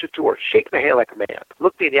the two words, shake the hand like a man,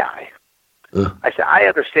 look me in the eye. I said, I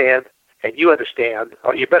understand, and you understand,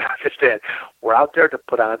 or you better understand. We're out there to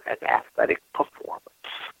put on an athletic performance.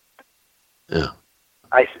 Yeah.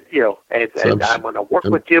 I, you know, and I'm gonna work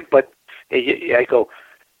with you, but I go,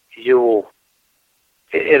 it'll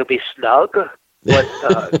be snug. But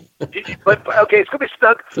okay, it's gonna be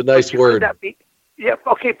snug. It's a nice word. Yeah,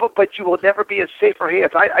 okay, but you will never be in safer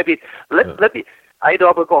hands. I mean, let me. I know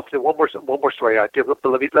I'm gonna go off to one more story on it, but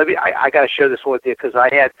let me. I gotta share this one with you because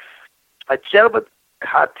I had a gentleman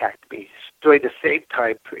contact me during the same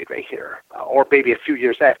time period right here, or maybe a few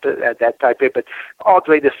years after that time period, but all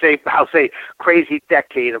during the same, I'll say, crazy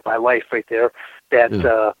decade of my life right there.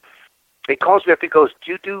 That he calls me up. He goes,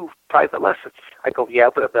 "Do you do private lessons?" I go,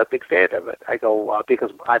 "Yeah, but I'm not a big fan of it." I go,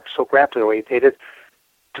 "Because I'm so grappling orientated.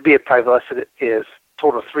 To be a private lesson is a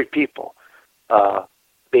total of 3 people,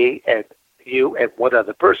 me and you and one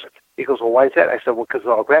other person." He goes, "Well, why is that?" I said, "Well, because it's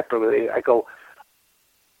all grappling related." I go,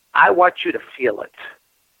 "I want you to feel it,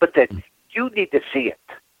 but then you need to see it.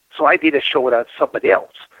 So I need to show it on somebody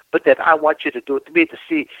else. But then I want you to do it to me to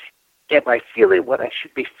see, am I feeling what I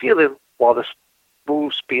should be feeling while this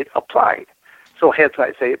move's being applied?" So hence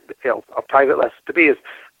I say, you know, a private lesson to me is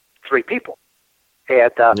 3 people.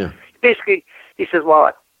 And basically, he says,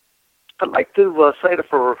 "Well, I'd like to sign up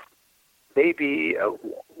for maybe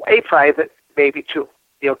a private, maybe 2."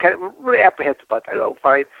 You know, kind of really apprehensive about that. I go,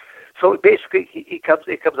 fine. So basically, he comes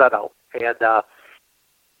on out, and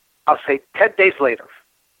I'll say 10 days later,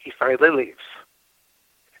 he finally leaves.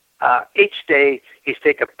 Each day, he's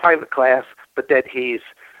taking a private class, but then he's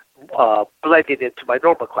blending into my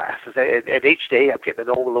normal classes. And each day, I'm getting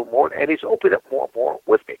to know him a little more, and he's opening up more and more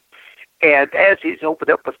with me. And as he's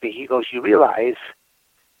opened up with me, he goes, "You realize,"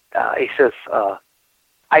 he says,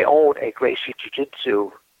 "I own a Gracie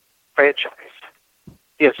Jiu-Jitsu franchise."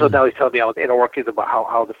 Yeah, so now he's telling me all the inner workings about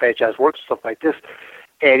how the franchise works, stuff like this.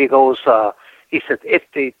 And he goes, he said, "If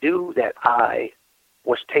they knew that I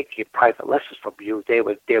was taking private lessons from you, they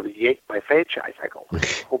would yank my franchise." I go,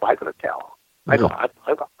 "Who am I going to tell?" I go, I'm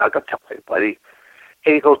not going to tell anybody.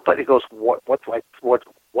 And he goes, what do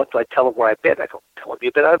I tell them where I've been? I go, "Tell them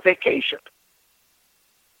you've been on vacation."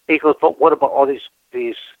 He goes, "But what about all these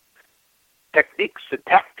techniques and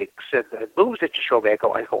tactics and moves that you show me?" I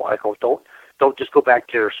go, don't just go back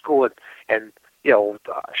to your school and you know,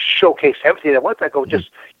 showcase everything at once. I go, just,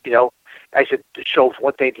 you know, I said, show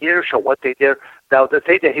one thing here, show one thing there. Now, the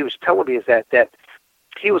thing that he was telling me is that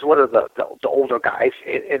he was one of the older guys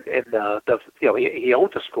in the you know, he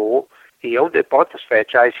owned the school, he bought this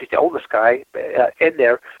franchise, he's the oldest guy in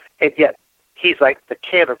there, and yet he's like the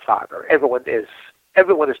cannon fodder. Everyone is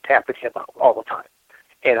tapping him out all the time.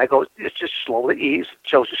 And I go, it's just slowly ease,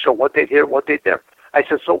 show one thing here, one thing there. I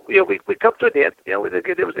said, so, you know, we come to the end, you know,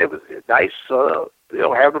 it was nice, you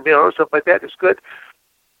know, having a meal or something like that. It's good.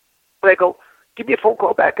 But I go, give me a phone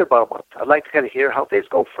call back in about a month. I'd like to kind of hear how things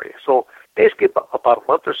go for you. So basically about a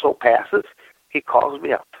month or so passes, he calls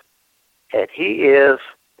me up, and he is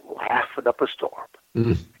laughing up a storm.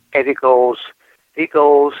 Mm-hmm. And he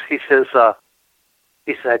says,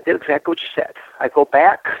 I did exactly what you said. I go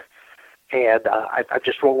back, and I'm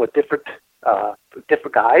just rolling with different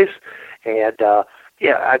guys, and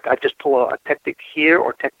I just pull a technique here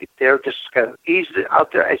or technique there, just kind of ease it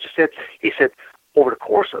out there. As you said, he said, over the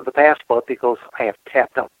course of the past month, he goes, I have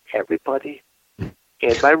tapped out everybody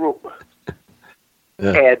in my room.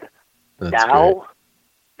 Yeah, and now great.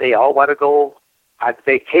 They all want to go on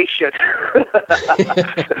vacation. They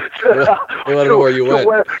want to know where you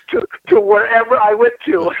went. To wherever I went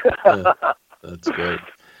to. That's great.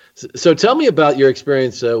 So tell me about your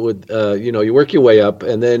experience with, you work your way up,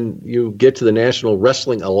 and then you get to the National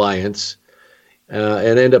Wrestling Alliance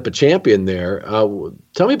and end up a champion there.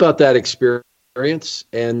 Tell me about that experience,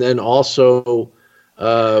 and then also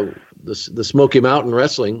the Smoky Mountain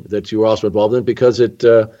Wrestling that you were also involved in, because it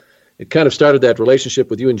kind of started that relationship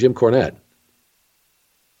with you and Jim Cornette.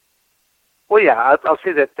 Well, yeah, I'll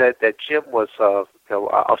say that Jim was,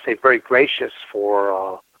 I'll say very gracious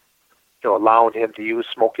for, allowing him to use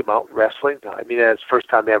Smoky Mountain Wrestling. I mean, that's the first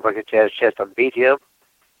time I ever get a chance to meet him.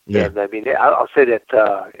 Yeah. And I mean, I'll say that,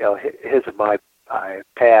 his and my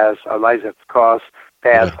paths, our lives have crossed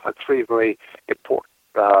paths on three very important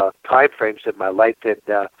time frames in my life. And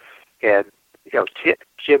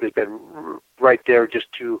Jim has been right there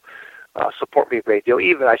just to support me a great deal.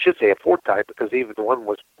 Even, I should say, a fourth time, because even the one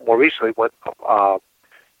was more recently when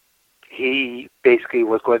he basically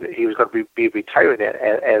was going to be retiring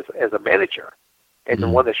as a manager. And the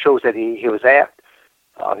one of the shows that he was at,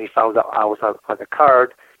 he found out I was on the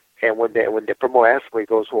card. And when the promoter asked me, he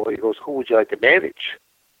goes, who would you like to manage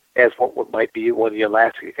as what might be one of your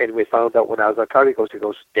last? And we found out when I was on the card, he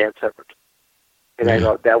goes, Dan Severn. And I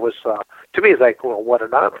thought that was, to me, it's like, well, what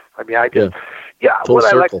an honor. I mean, what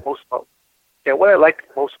I like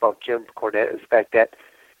most about Jim Cornette is the fact that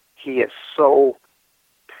he is so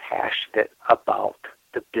passionate about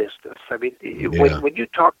the business. I mean, when you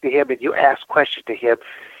talk to him and you ask questions to him,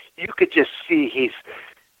 you could just see he's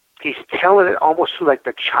telling it almost through like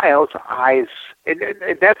the child's eyes, and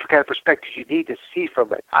that's the kind of perspective you need to see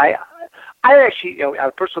from it. I actually, on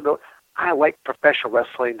a personal note, I like professional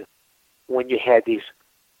wrestling when you had these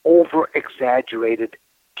over-exaggerated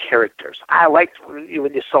characters. I liked when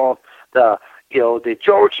you saw the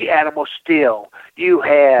Georgie Animal Steel. You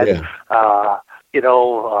had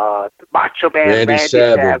Macho Man Randy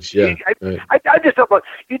Savage. Yeah, I just thought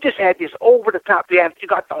you just had these over the top. You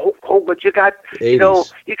got the Hulk Hogan. You got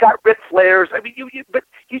 80s. You got Ric Flairs. I mean, but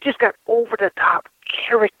you just got over the top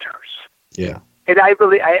characters. Yeah, and I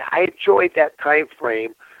enjoyed that time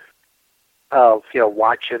frame of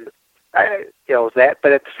watching that.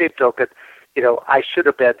 But at the same token, I should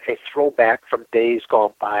have been a throwback from days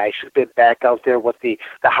gone by. I should have been back out there with the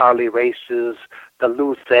Harley races, the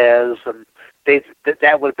Luthez, and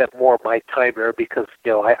that would have been more of my time there, because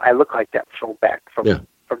I look like that throwback from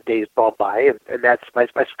days gone by, and that's my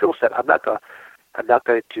skill set. I'm not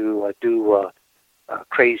going to do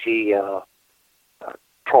crazy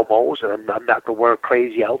promos, and I'm not going to wear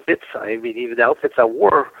crazy outfits. I mean, even the outfits I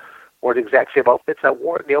wore the exact same outfits I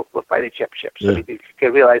wore in the Ultimate Fighting Championships. Yeah. I mean, you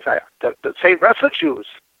can realize the same wrestling shoes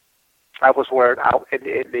I was wearing out in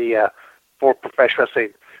the for professional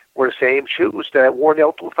wrestling were the same shoes that I wore in the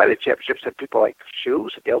Ultimate Fighting Championships. And people like,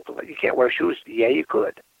 shoes in the Ultimate? You can't wear shoes. Yeah, you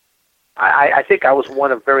could. I think I was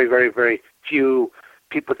one of very, very, very few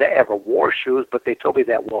people that ever wore shoes, but they told me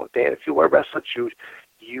that, well, Dan, if you wear wrestling shoes,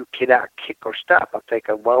 you cannot kick or stop. I'm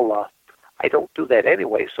thinking, well, I don't do that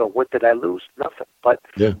anyway, so what did I lose? Nothing. But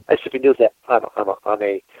I simply knew that on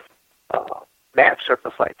a mat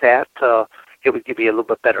surface like that, it would give me a little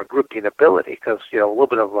bit better gripping ability, because a little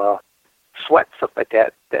bit of sweat, stuff like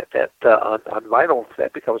that on vinyl,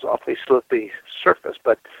 that becomes awfully slippery surface.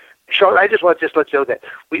 But Sean, I just want to let you know that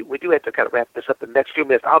we do have to kind of wrap this up in the next few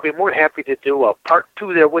minutes. I'll be more than happy to do a part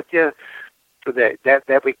 2 there with you, so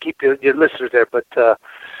that we keep your listeners there. But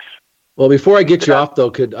well, before I get you off,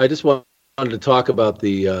 though, I just wanted to talk about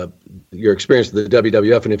your experience with the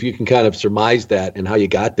WWF, and if you can kind of surmise that and how you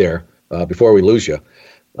got there before we lose you.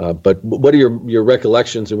 But what are your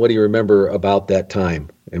recollections, and what do you remember about that time?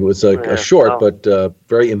 It was a short but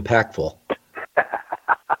very impactful.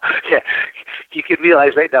 Yeah, you can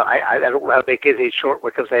realize right now, I don't want to make it a short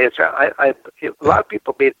one, because a lot of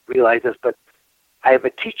people may realize this, but I have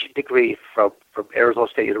a teaching degree from Arizona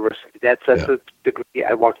State University. That's the degree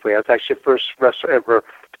I walked away. I was actually the first wrestler ever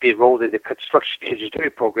to be enrolled in the construction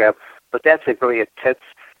engineering program, but that's a very intense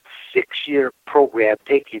 6-year program,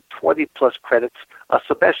 taking 20-plus credits a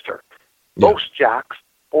semester. Most jocks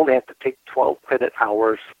only have to take 12 credit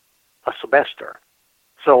hours a semester.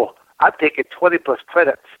 So I'm taking 20-plus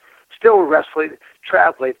credits, still wrestling,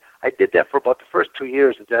 traveling. I did that for about the first 2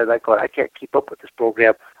 years, and then I thought, I can't keep up with this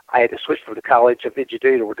program. I had to switch from the College of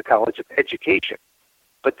Engineering over to College of Education.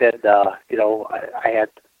 But then, I had,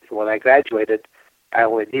 when I graduated, I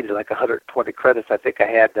only needed like 120 credits. I think I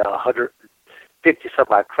had 150 some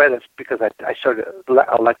odd credits, because I started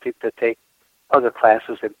electing to take other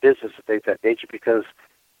classes in business and things of that nature, because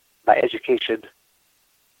my education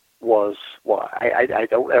was, well, I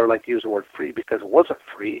don't ever like to use the word free because it wasn't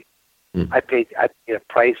free. I paid a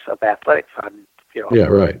price of athletics on, Yeah,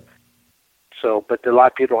 right. So, but a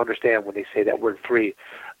lot of people don't understand when they say that word free.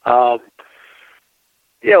 WWF.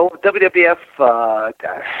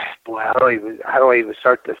 Boy, how do I even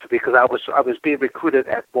start this? Because I was being recruited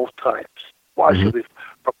at both times. Well, actually,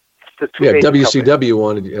 from the two major WCW companies.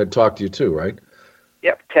 wanted to talk to you too, right?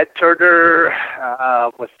 Yep, Ted Turner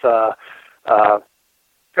with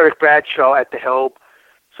Eric Bradshaw at the helm.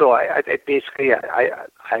 So I basically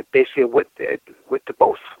went to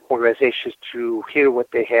both organizations to hear what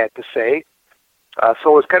they had to say.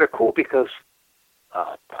 So it was kind of cool because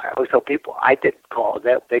I always tell people I didn't call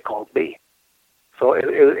them; they called me. So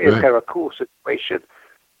it was kind of a cool situation.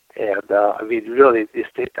 And I mean, really,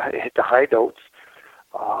 just hit the high notes.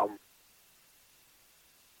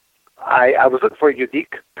 I was looking for a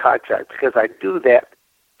unique contract because I knew that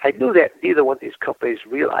neither one of these companies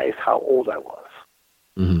realized how old I was.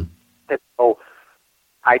 Mm-hmm. And so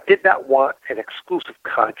I did not want an exclusive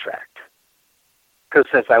contract because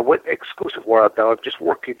as I went exclusive where I'm just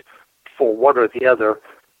working for one or the other,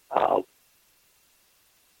 I'm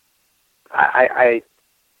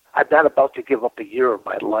not about to give up a year of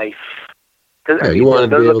my life. You wanted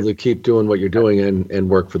to be able to keep doing what you're doing and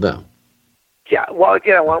work for them. Yeah, well,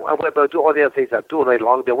 again, I want to do all the other things I'm doing right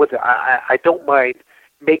along there with it. I don't mind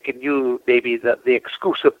making you maybe the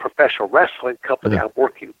exclusive professional wrestling company I'm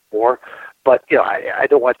working for, but I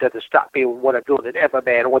don't want that to stop me when I'm doing an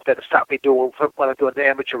MMA. I don't want that to stop me doing when I'm doing the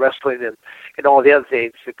amateur wrestling and all the other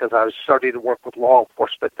things because I was starting to work with law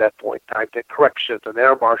enforcement at that point in time, the corrections and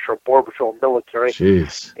air marshal, border patrol, military.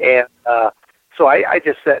 Jeez. And so I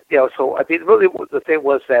just said, so I mean, really the thing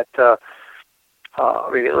was that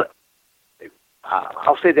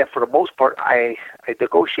I'll say that for the most part, I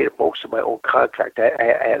negotiated most of my own contract. I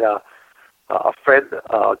had a friend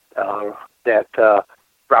that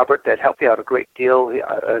Robert that helped me out a great deal,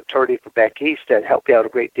 an attorney from back east that helped me out a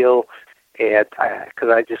great deal, and because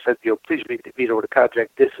I just said, please read over the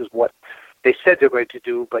contract. This is what they said they're going to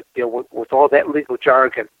do, but with all that legal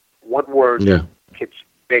jargon, one word can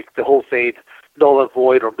make the whole thing null and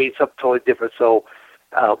void or mean something totally different. So.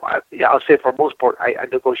 I'll say for the most part, I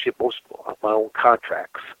negotiate most of my own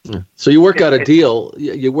contracts. So you work out a deal.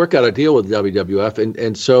 You work out a deal with WWF,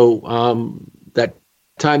 and so that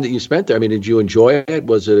time that you spent there. I mean, did you enjoy it?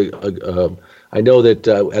 Was it? I know that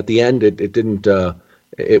at the end it didn't.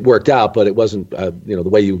 It worked out, but it wasn't. The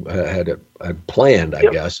way you had planned, I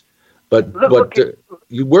guess. But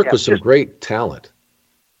you worked with some great talent.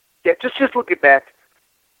 Yeah, just looking back,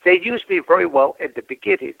 they used me very well in the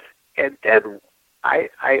beginning, and then.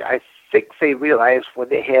 I think they realized when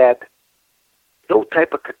they had no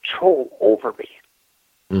type of control over me.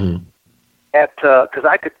 Mm-hmm. Because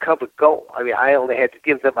I could come and go. I mean, I only had to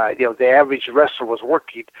give them, the average wrestler was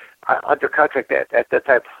working under contract at that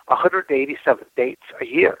time 187 dates a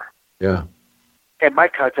year. Yeah. And my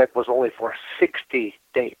contract was only for 60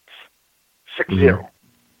 dates, 60.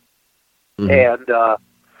 Mm-hmm. And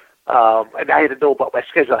I had to know about my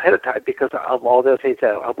schedule ahead of time because of all the things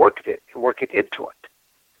that I'm working into it.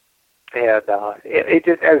 And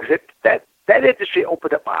that industry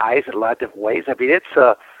opened up my eyes in a lot of different ways. I mean, that's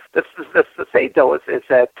the thing though is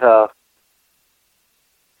that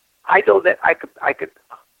I know that I could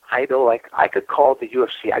call the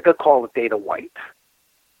UFC. I could call Dana White,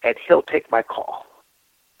 and he'll take my call.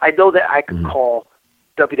 I know that I could call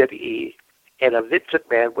WWE, and a Vince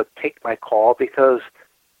McMahon would take my call because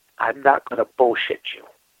I'm not going to bullshit you.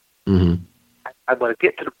 Mm-hmm. I'm going to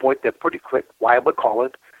get to the point there pretty quick why I'm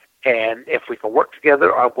calling, and if we can work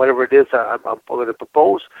together on whatever it is I'm going to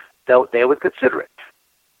propose, they would consider it.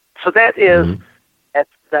 So that's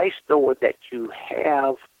nice knowing that you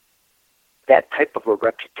have that type of a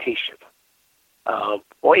reputation.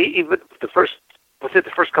 Even within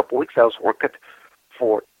the first couple of weeks I was working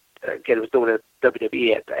for, again, I was doing it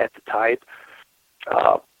WWE at the time.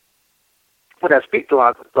 When I speak to a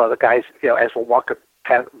lot of the guys, as we're walking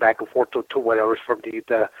back and forth to whatever, from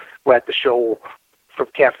we're at the show, from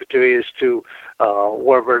cafeterias to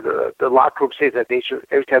wherever the locker room stays that nature.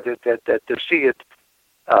 Every time that they're seeing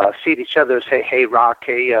each other, say, "Hey, Rock,"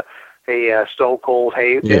 "Hey, Stone Cold,"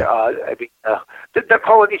 "Hey," they're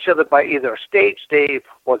calling each other by either a stage name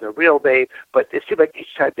or their real name. But it seemed like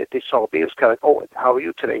each time that they saw me, it was kind of like, "Oh, how are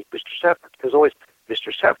you today, Mr. Severn?" There's always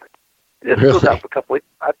Mr. Severn. This goes out for a couple of weeks.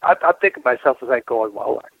 I'm thinking to myself as I go,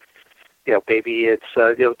 well, maybe it's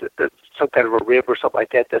some kind of a rib or something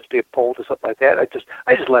like that that's being pulled or something like that. I just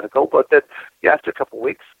let it go. But then after a couple of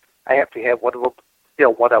weeks, I have to have one of them,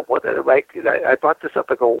 one-on-one. And I brought this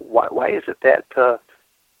up. I go, why is it that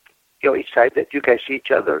each time that you guys see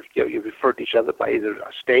each other, you refer to each other by either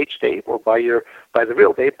a stage name or by the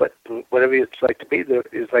real name. But whatever it's like to be there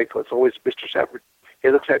is like it's always Mr. Severn. He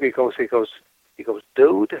looks at me, he goes,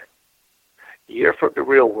 dude, you're from the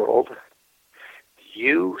real world.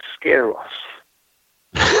 You scare us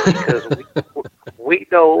because we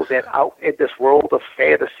know that out in this world of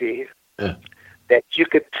fantasy, that you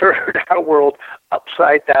can turn our world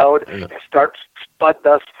upside down and start spun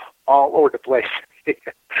us all over the place.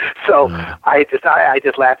 So I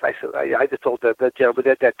just laughed. I said, I just told the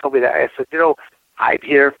gentleman that told me that. I said, I'm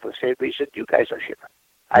here for the same reason you guys are here.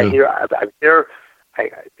 I'm here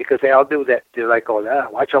because they all knew that. They're like,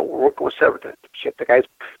 watch out, we're working with Severn. Shit, the guy's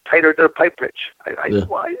tighter than a pipe wrench. I'm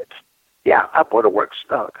going to work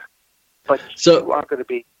snug, but you are going to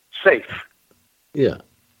be safe. Yeah,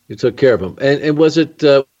 you took care of him. And was it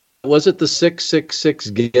the 666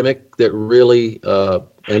 gimmick that really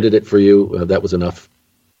ended it for you? That was enough.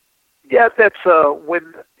 Yeah, that's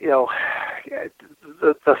when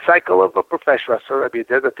the cycle of a professional wrestler. I mean,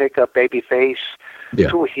 they're going to take a baby face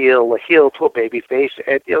to a heel to a baby face,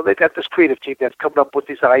 and they got this creative team that's coming up with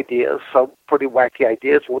these ideas, some pretty wacky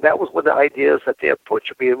ideas. Well, that was one of the ideas that they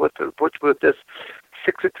approached me with. They approached me with this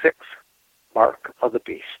 666 mark of the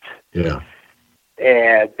beast. Yeah.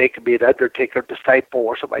 And they could be an Undertaker disciple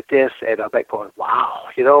or something like this, and I'm like going, wow,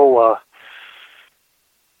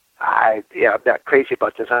 I'm not crazy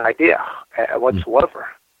about this idea whatsoever.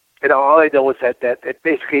 All I know is that it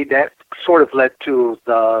basically that sort of led to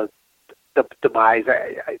the demise.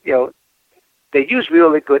 They used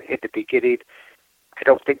really good in the beginning. I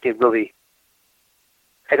don't think they really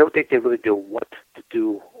knew what to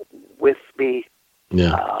do with me.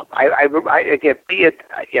 Yeah. I remember, I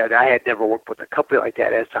had never worked with a company like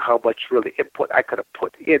that as to how much really input I could have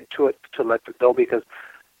put into it to let them know, because,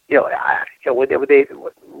 when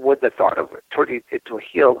the thought of turning into a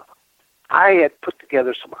heel, I had put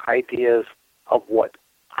together some ideas of what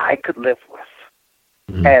I could live with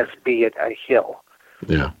as being a heel.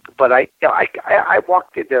 Yeah. But I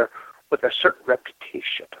walked in there with a certain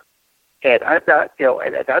reputation, and I'm not,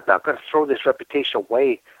 and I'm not going to throw this reputation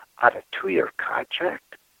away on a 2-year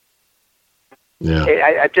contract. Yeah.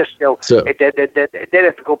 I just, and then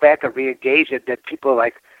have to go back and re-engage, and then people are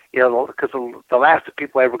like, because the last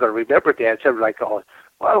people I ever going to remember Dan Severn like going,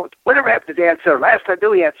 well, whatever happened to Dan Severn? Last I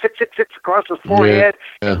knew he had 666 across his forehead,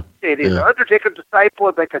 and he's an Undertaker disciple,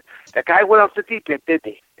 and that guy went off the deep end, didn't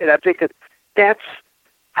he? And I'm thinking, I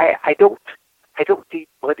don't need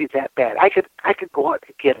money that bad. I could go out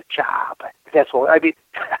and get a job. That's all. I mean,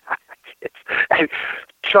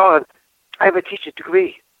 Sean, I have a teaching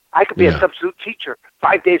degree. I could be a substitute teacher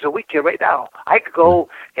 5 days a week here right now. I could go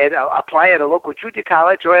and apply at a local junior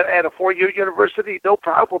college or at a 4-year university, no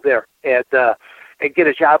problem there, and get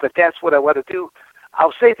a job if that's what I want to do.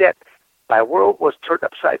 I'll say that my world was turned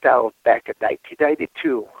upside down back in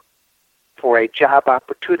 1992 for a job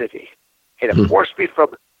opportunity, and it forced me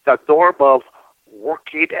from the norm of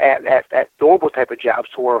working at normal type of jobs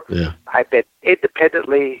where I've been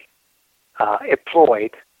independently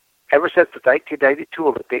employed ever since the 1992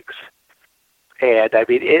 Olympics. And I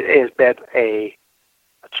mean, it has been a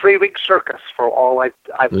 3-week circus for all I've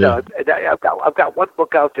done. And I've got one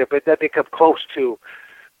book out there, but that they come close to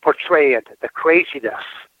portraying the craziness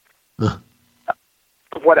of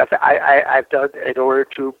what I've done in order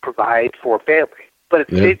to provide for a family. But at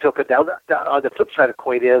the same token, now on the flip side of the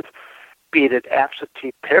coin is being an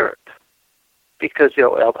absentee parent, because I'm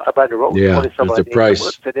on the road 20-some odd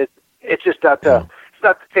days, and it's just not it's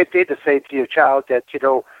not the same thing to say to your child that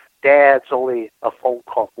Dad's only a phone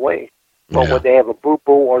call away. But when they have a boo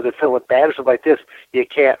boo or they're feeling bad or something like this, you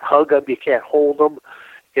can't hug them, you can't hold them,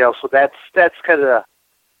 So that's kind of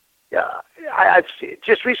I've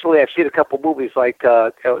just recently I've seen a couple movies like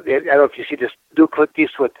I don't know if you see this new Clint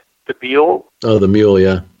Eastwood, The Mule. Oh, The Mule,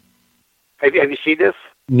 yeah. Have you seen this?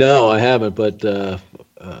 No, I haven't, but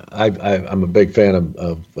I'm a big fan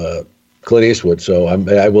of Clint Eastwood, so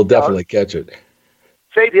I will definitely catch it.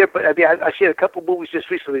 Same here, but I mean, I've seen a couple movies just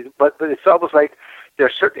recently, but it's almost like there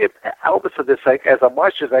are certain elements of this, like as I'm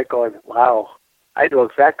watching, I'm going, wow, I know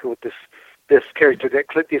exactly what this character that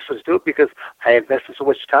Clint Eastwood was doing, because I invested so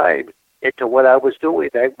much time into what I was doing.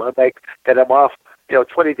 I'm like that I'm off,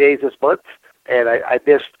 20 days this month, and I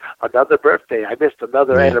missed another birthday, I missed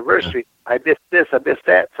another anniversary, I missed this, I missed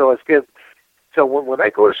that. So it's good. So when I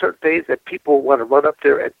go to certain days that people want to run up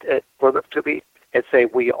there and run up to me and say,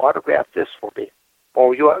 will you autograph this for me?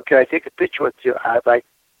 Or can I take a picture with you? I'm like,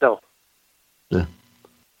 no. Yeah.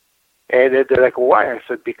 And then they're like, well, why? I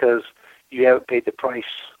said, because you haven't paid the price.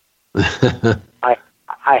 I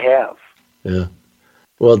have. Yeah.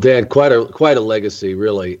 Well, Dan, quite a legacy,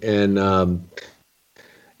 really, and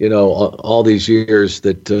all these years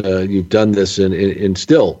that you've done this and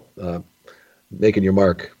still making your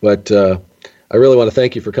mark. But I really want to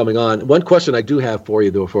thank you for coming on. One question I do have for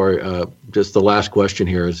you, though, for just the last question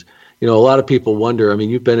here is, a lot of people wonder. I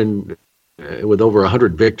mean, you've been in with over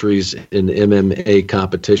 100 victories in MMA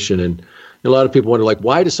competition, and a lot of people wonder, like,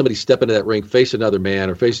 why does somebody step into that ring, face another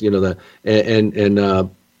man, or face, and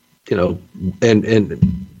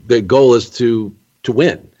the goal is to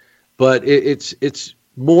win, but it's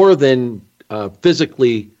more than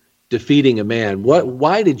physically defeating a man.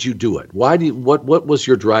 Why did you do it? What was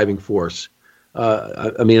your driving force?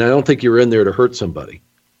 I mean, I don't think you were in there to hurt somebody.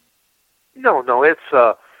 No, it's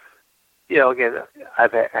again,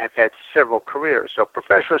 I've had several careers. So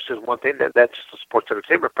professional is one thing, that's the sports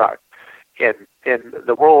entertainment part. In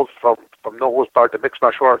the world from no holds barred to mixed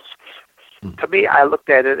martial arts, to me, I looked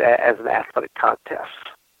at it as an athletic contest.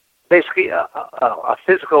 Basically, a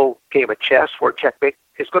physical game of chess where checkmate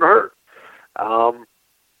is going to hurt.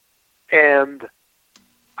 And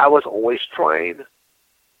I was always trying,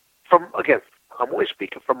 I'm always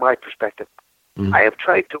speaking from my perspective. Mm-hmm. I have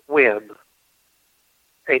tried to win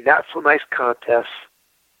a not-so-nice contest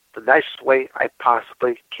the nicest way I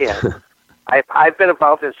possibly can. I've been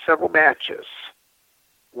involved in several matches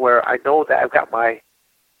where I know that I've got my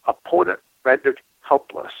opponent rendered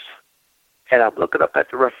helpless, and I'm looking up at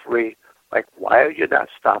the referee like, why are you not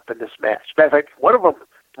stopping this match? Matter of fact, one of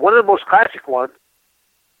the most classic ones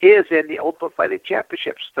is in the Ultimate Fighting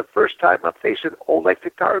Championships. The first time I'm facing Oleg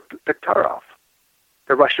Viktorov,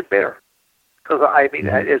 the Russian Bear. Because, I mean,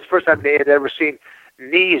 it's the first time they had ever seen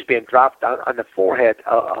knees being dropped on the forehead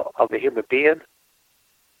of a human being.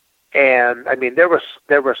 And, I mean, there was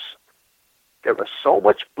so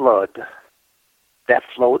much blood that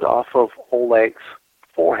flowed off of Oleg's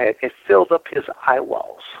forehead. It filled up his eye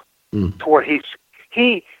walls to where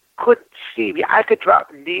he couldn't see me. I could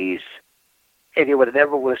drop knees, and he would have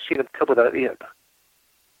seen him come without in.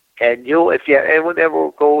 And if anyone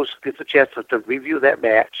ever gets a chance to review that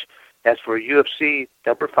match, that's for UFC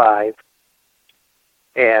number 5.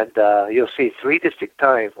 And you'll see 3 distinct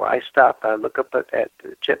times where I stop and I look up at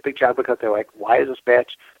Big John, look up there like, why is this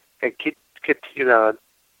match? And continue on.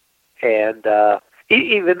 And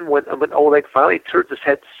even when Oleg finally turns his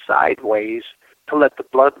head sideways to let the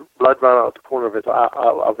blood run out the corner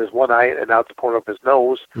of his one eye and out the corner of his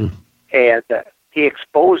nose, and he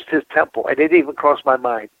exposed his temple, and it didn't even cross my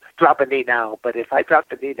mind. Drop a knee now, but if I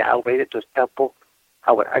dropped a knee now right into his temple,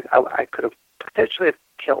 I could have potentially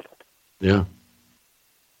killed him. Yeah.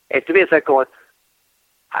 And to me, it's like going,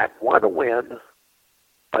 I want to win,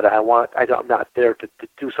 but I'm not there to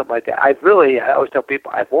do something like that. I always tell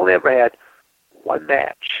people, I've only ever had one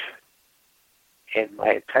match in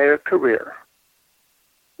my entire career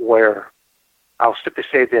where I'll simply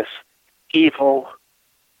say this: evil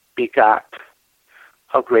begot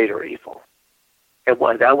a greater evil. And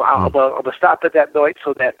I'm going to stop at that note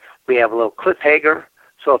so that we have a little cliffhanger.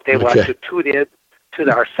 So if they want to tune in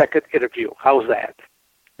to our second interview, how's that?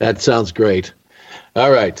 That sounds great. All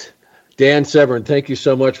right. Dan Severn, thank you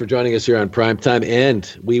so much for joining us here on Primetime,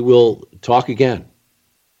 and we will talk again.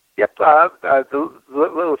 Yep. The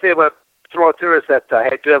little thing I'm going to throw out there is that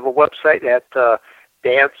I do have a website at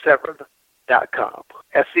dansevern.com.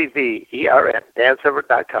 SEVERN,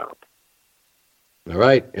 dansevern.com. All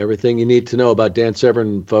right. Everything you need to know about Dan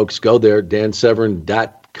Severn, folks, go there,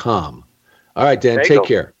 dansevern.com. All right, Dan, take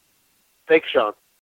care. Thanks, Sean.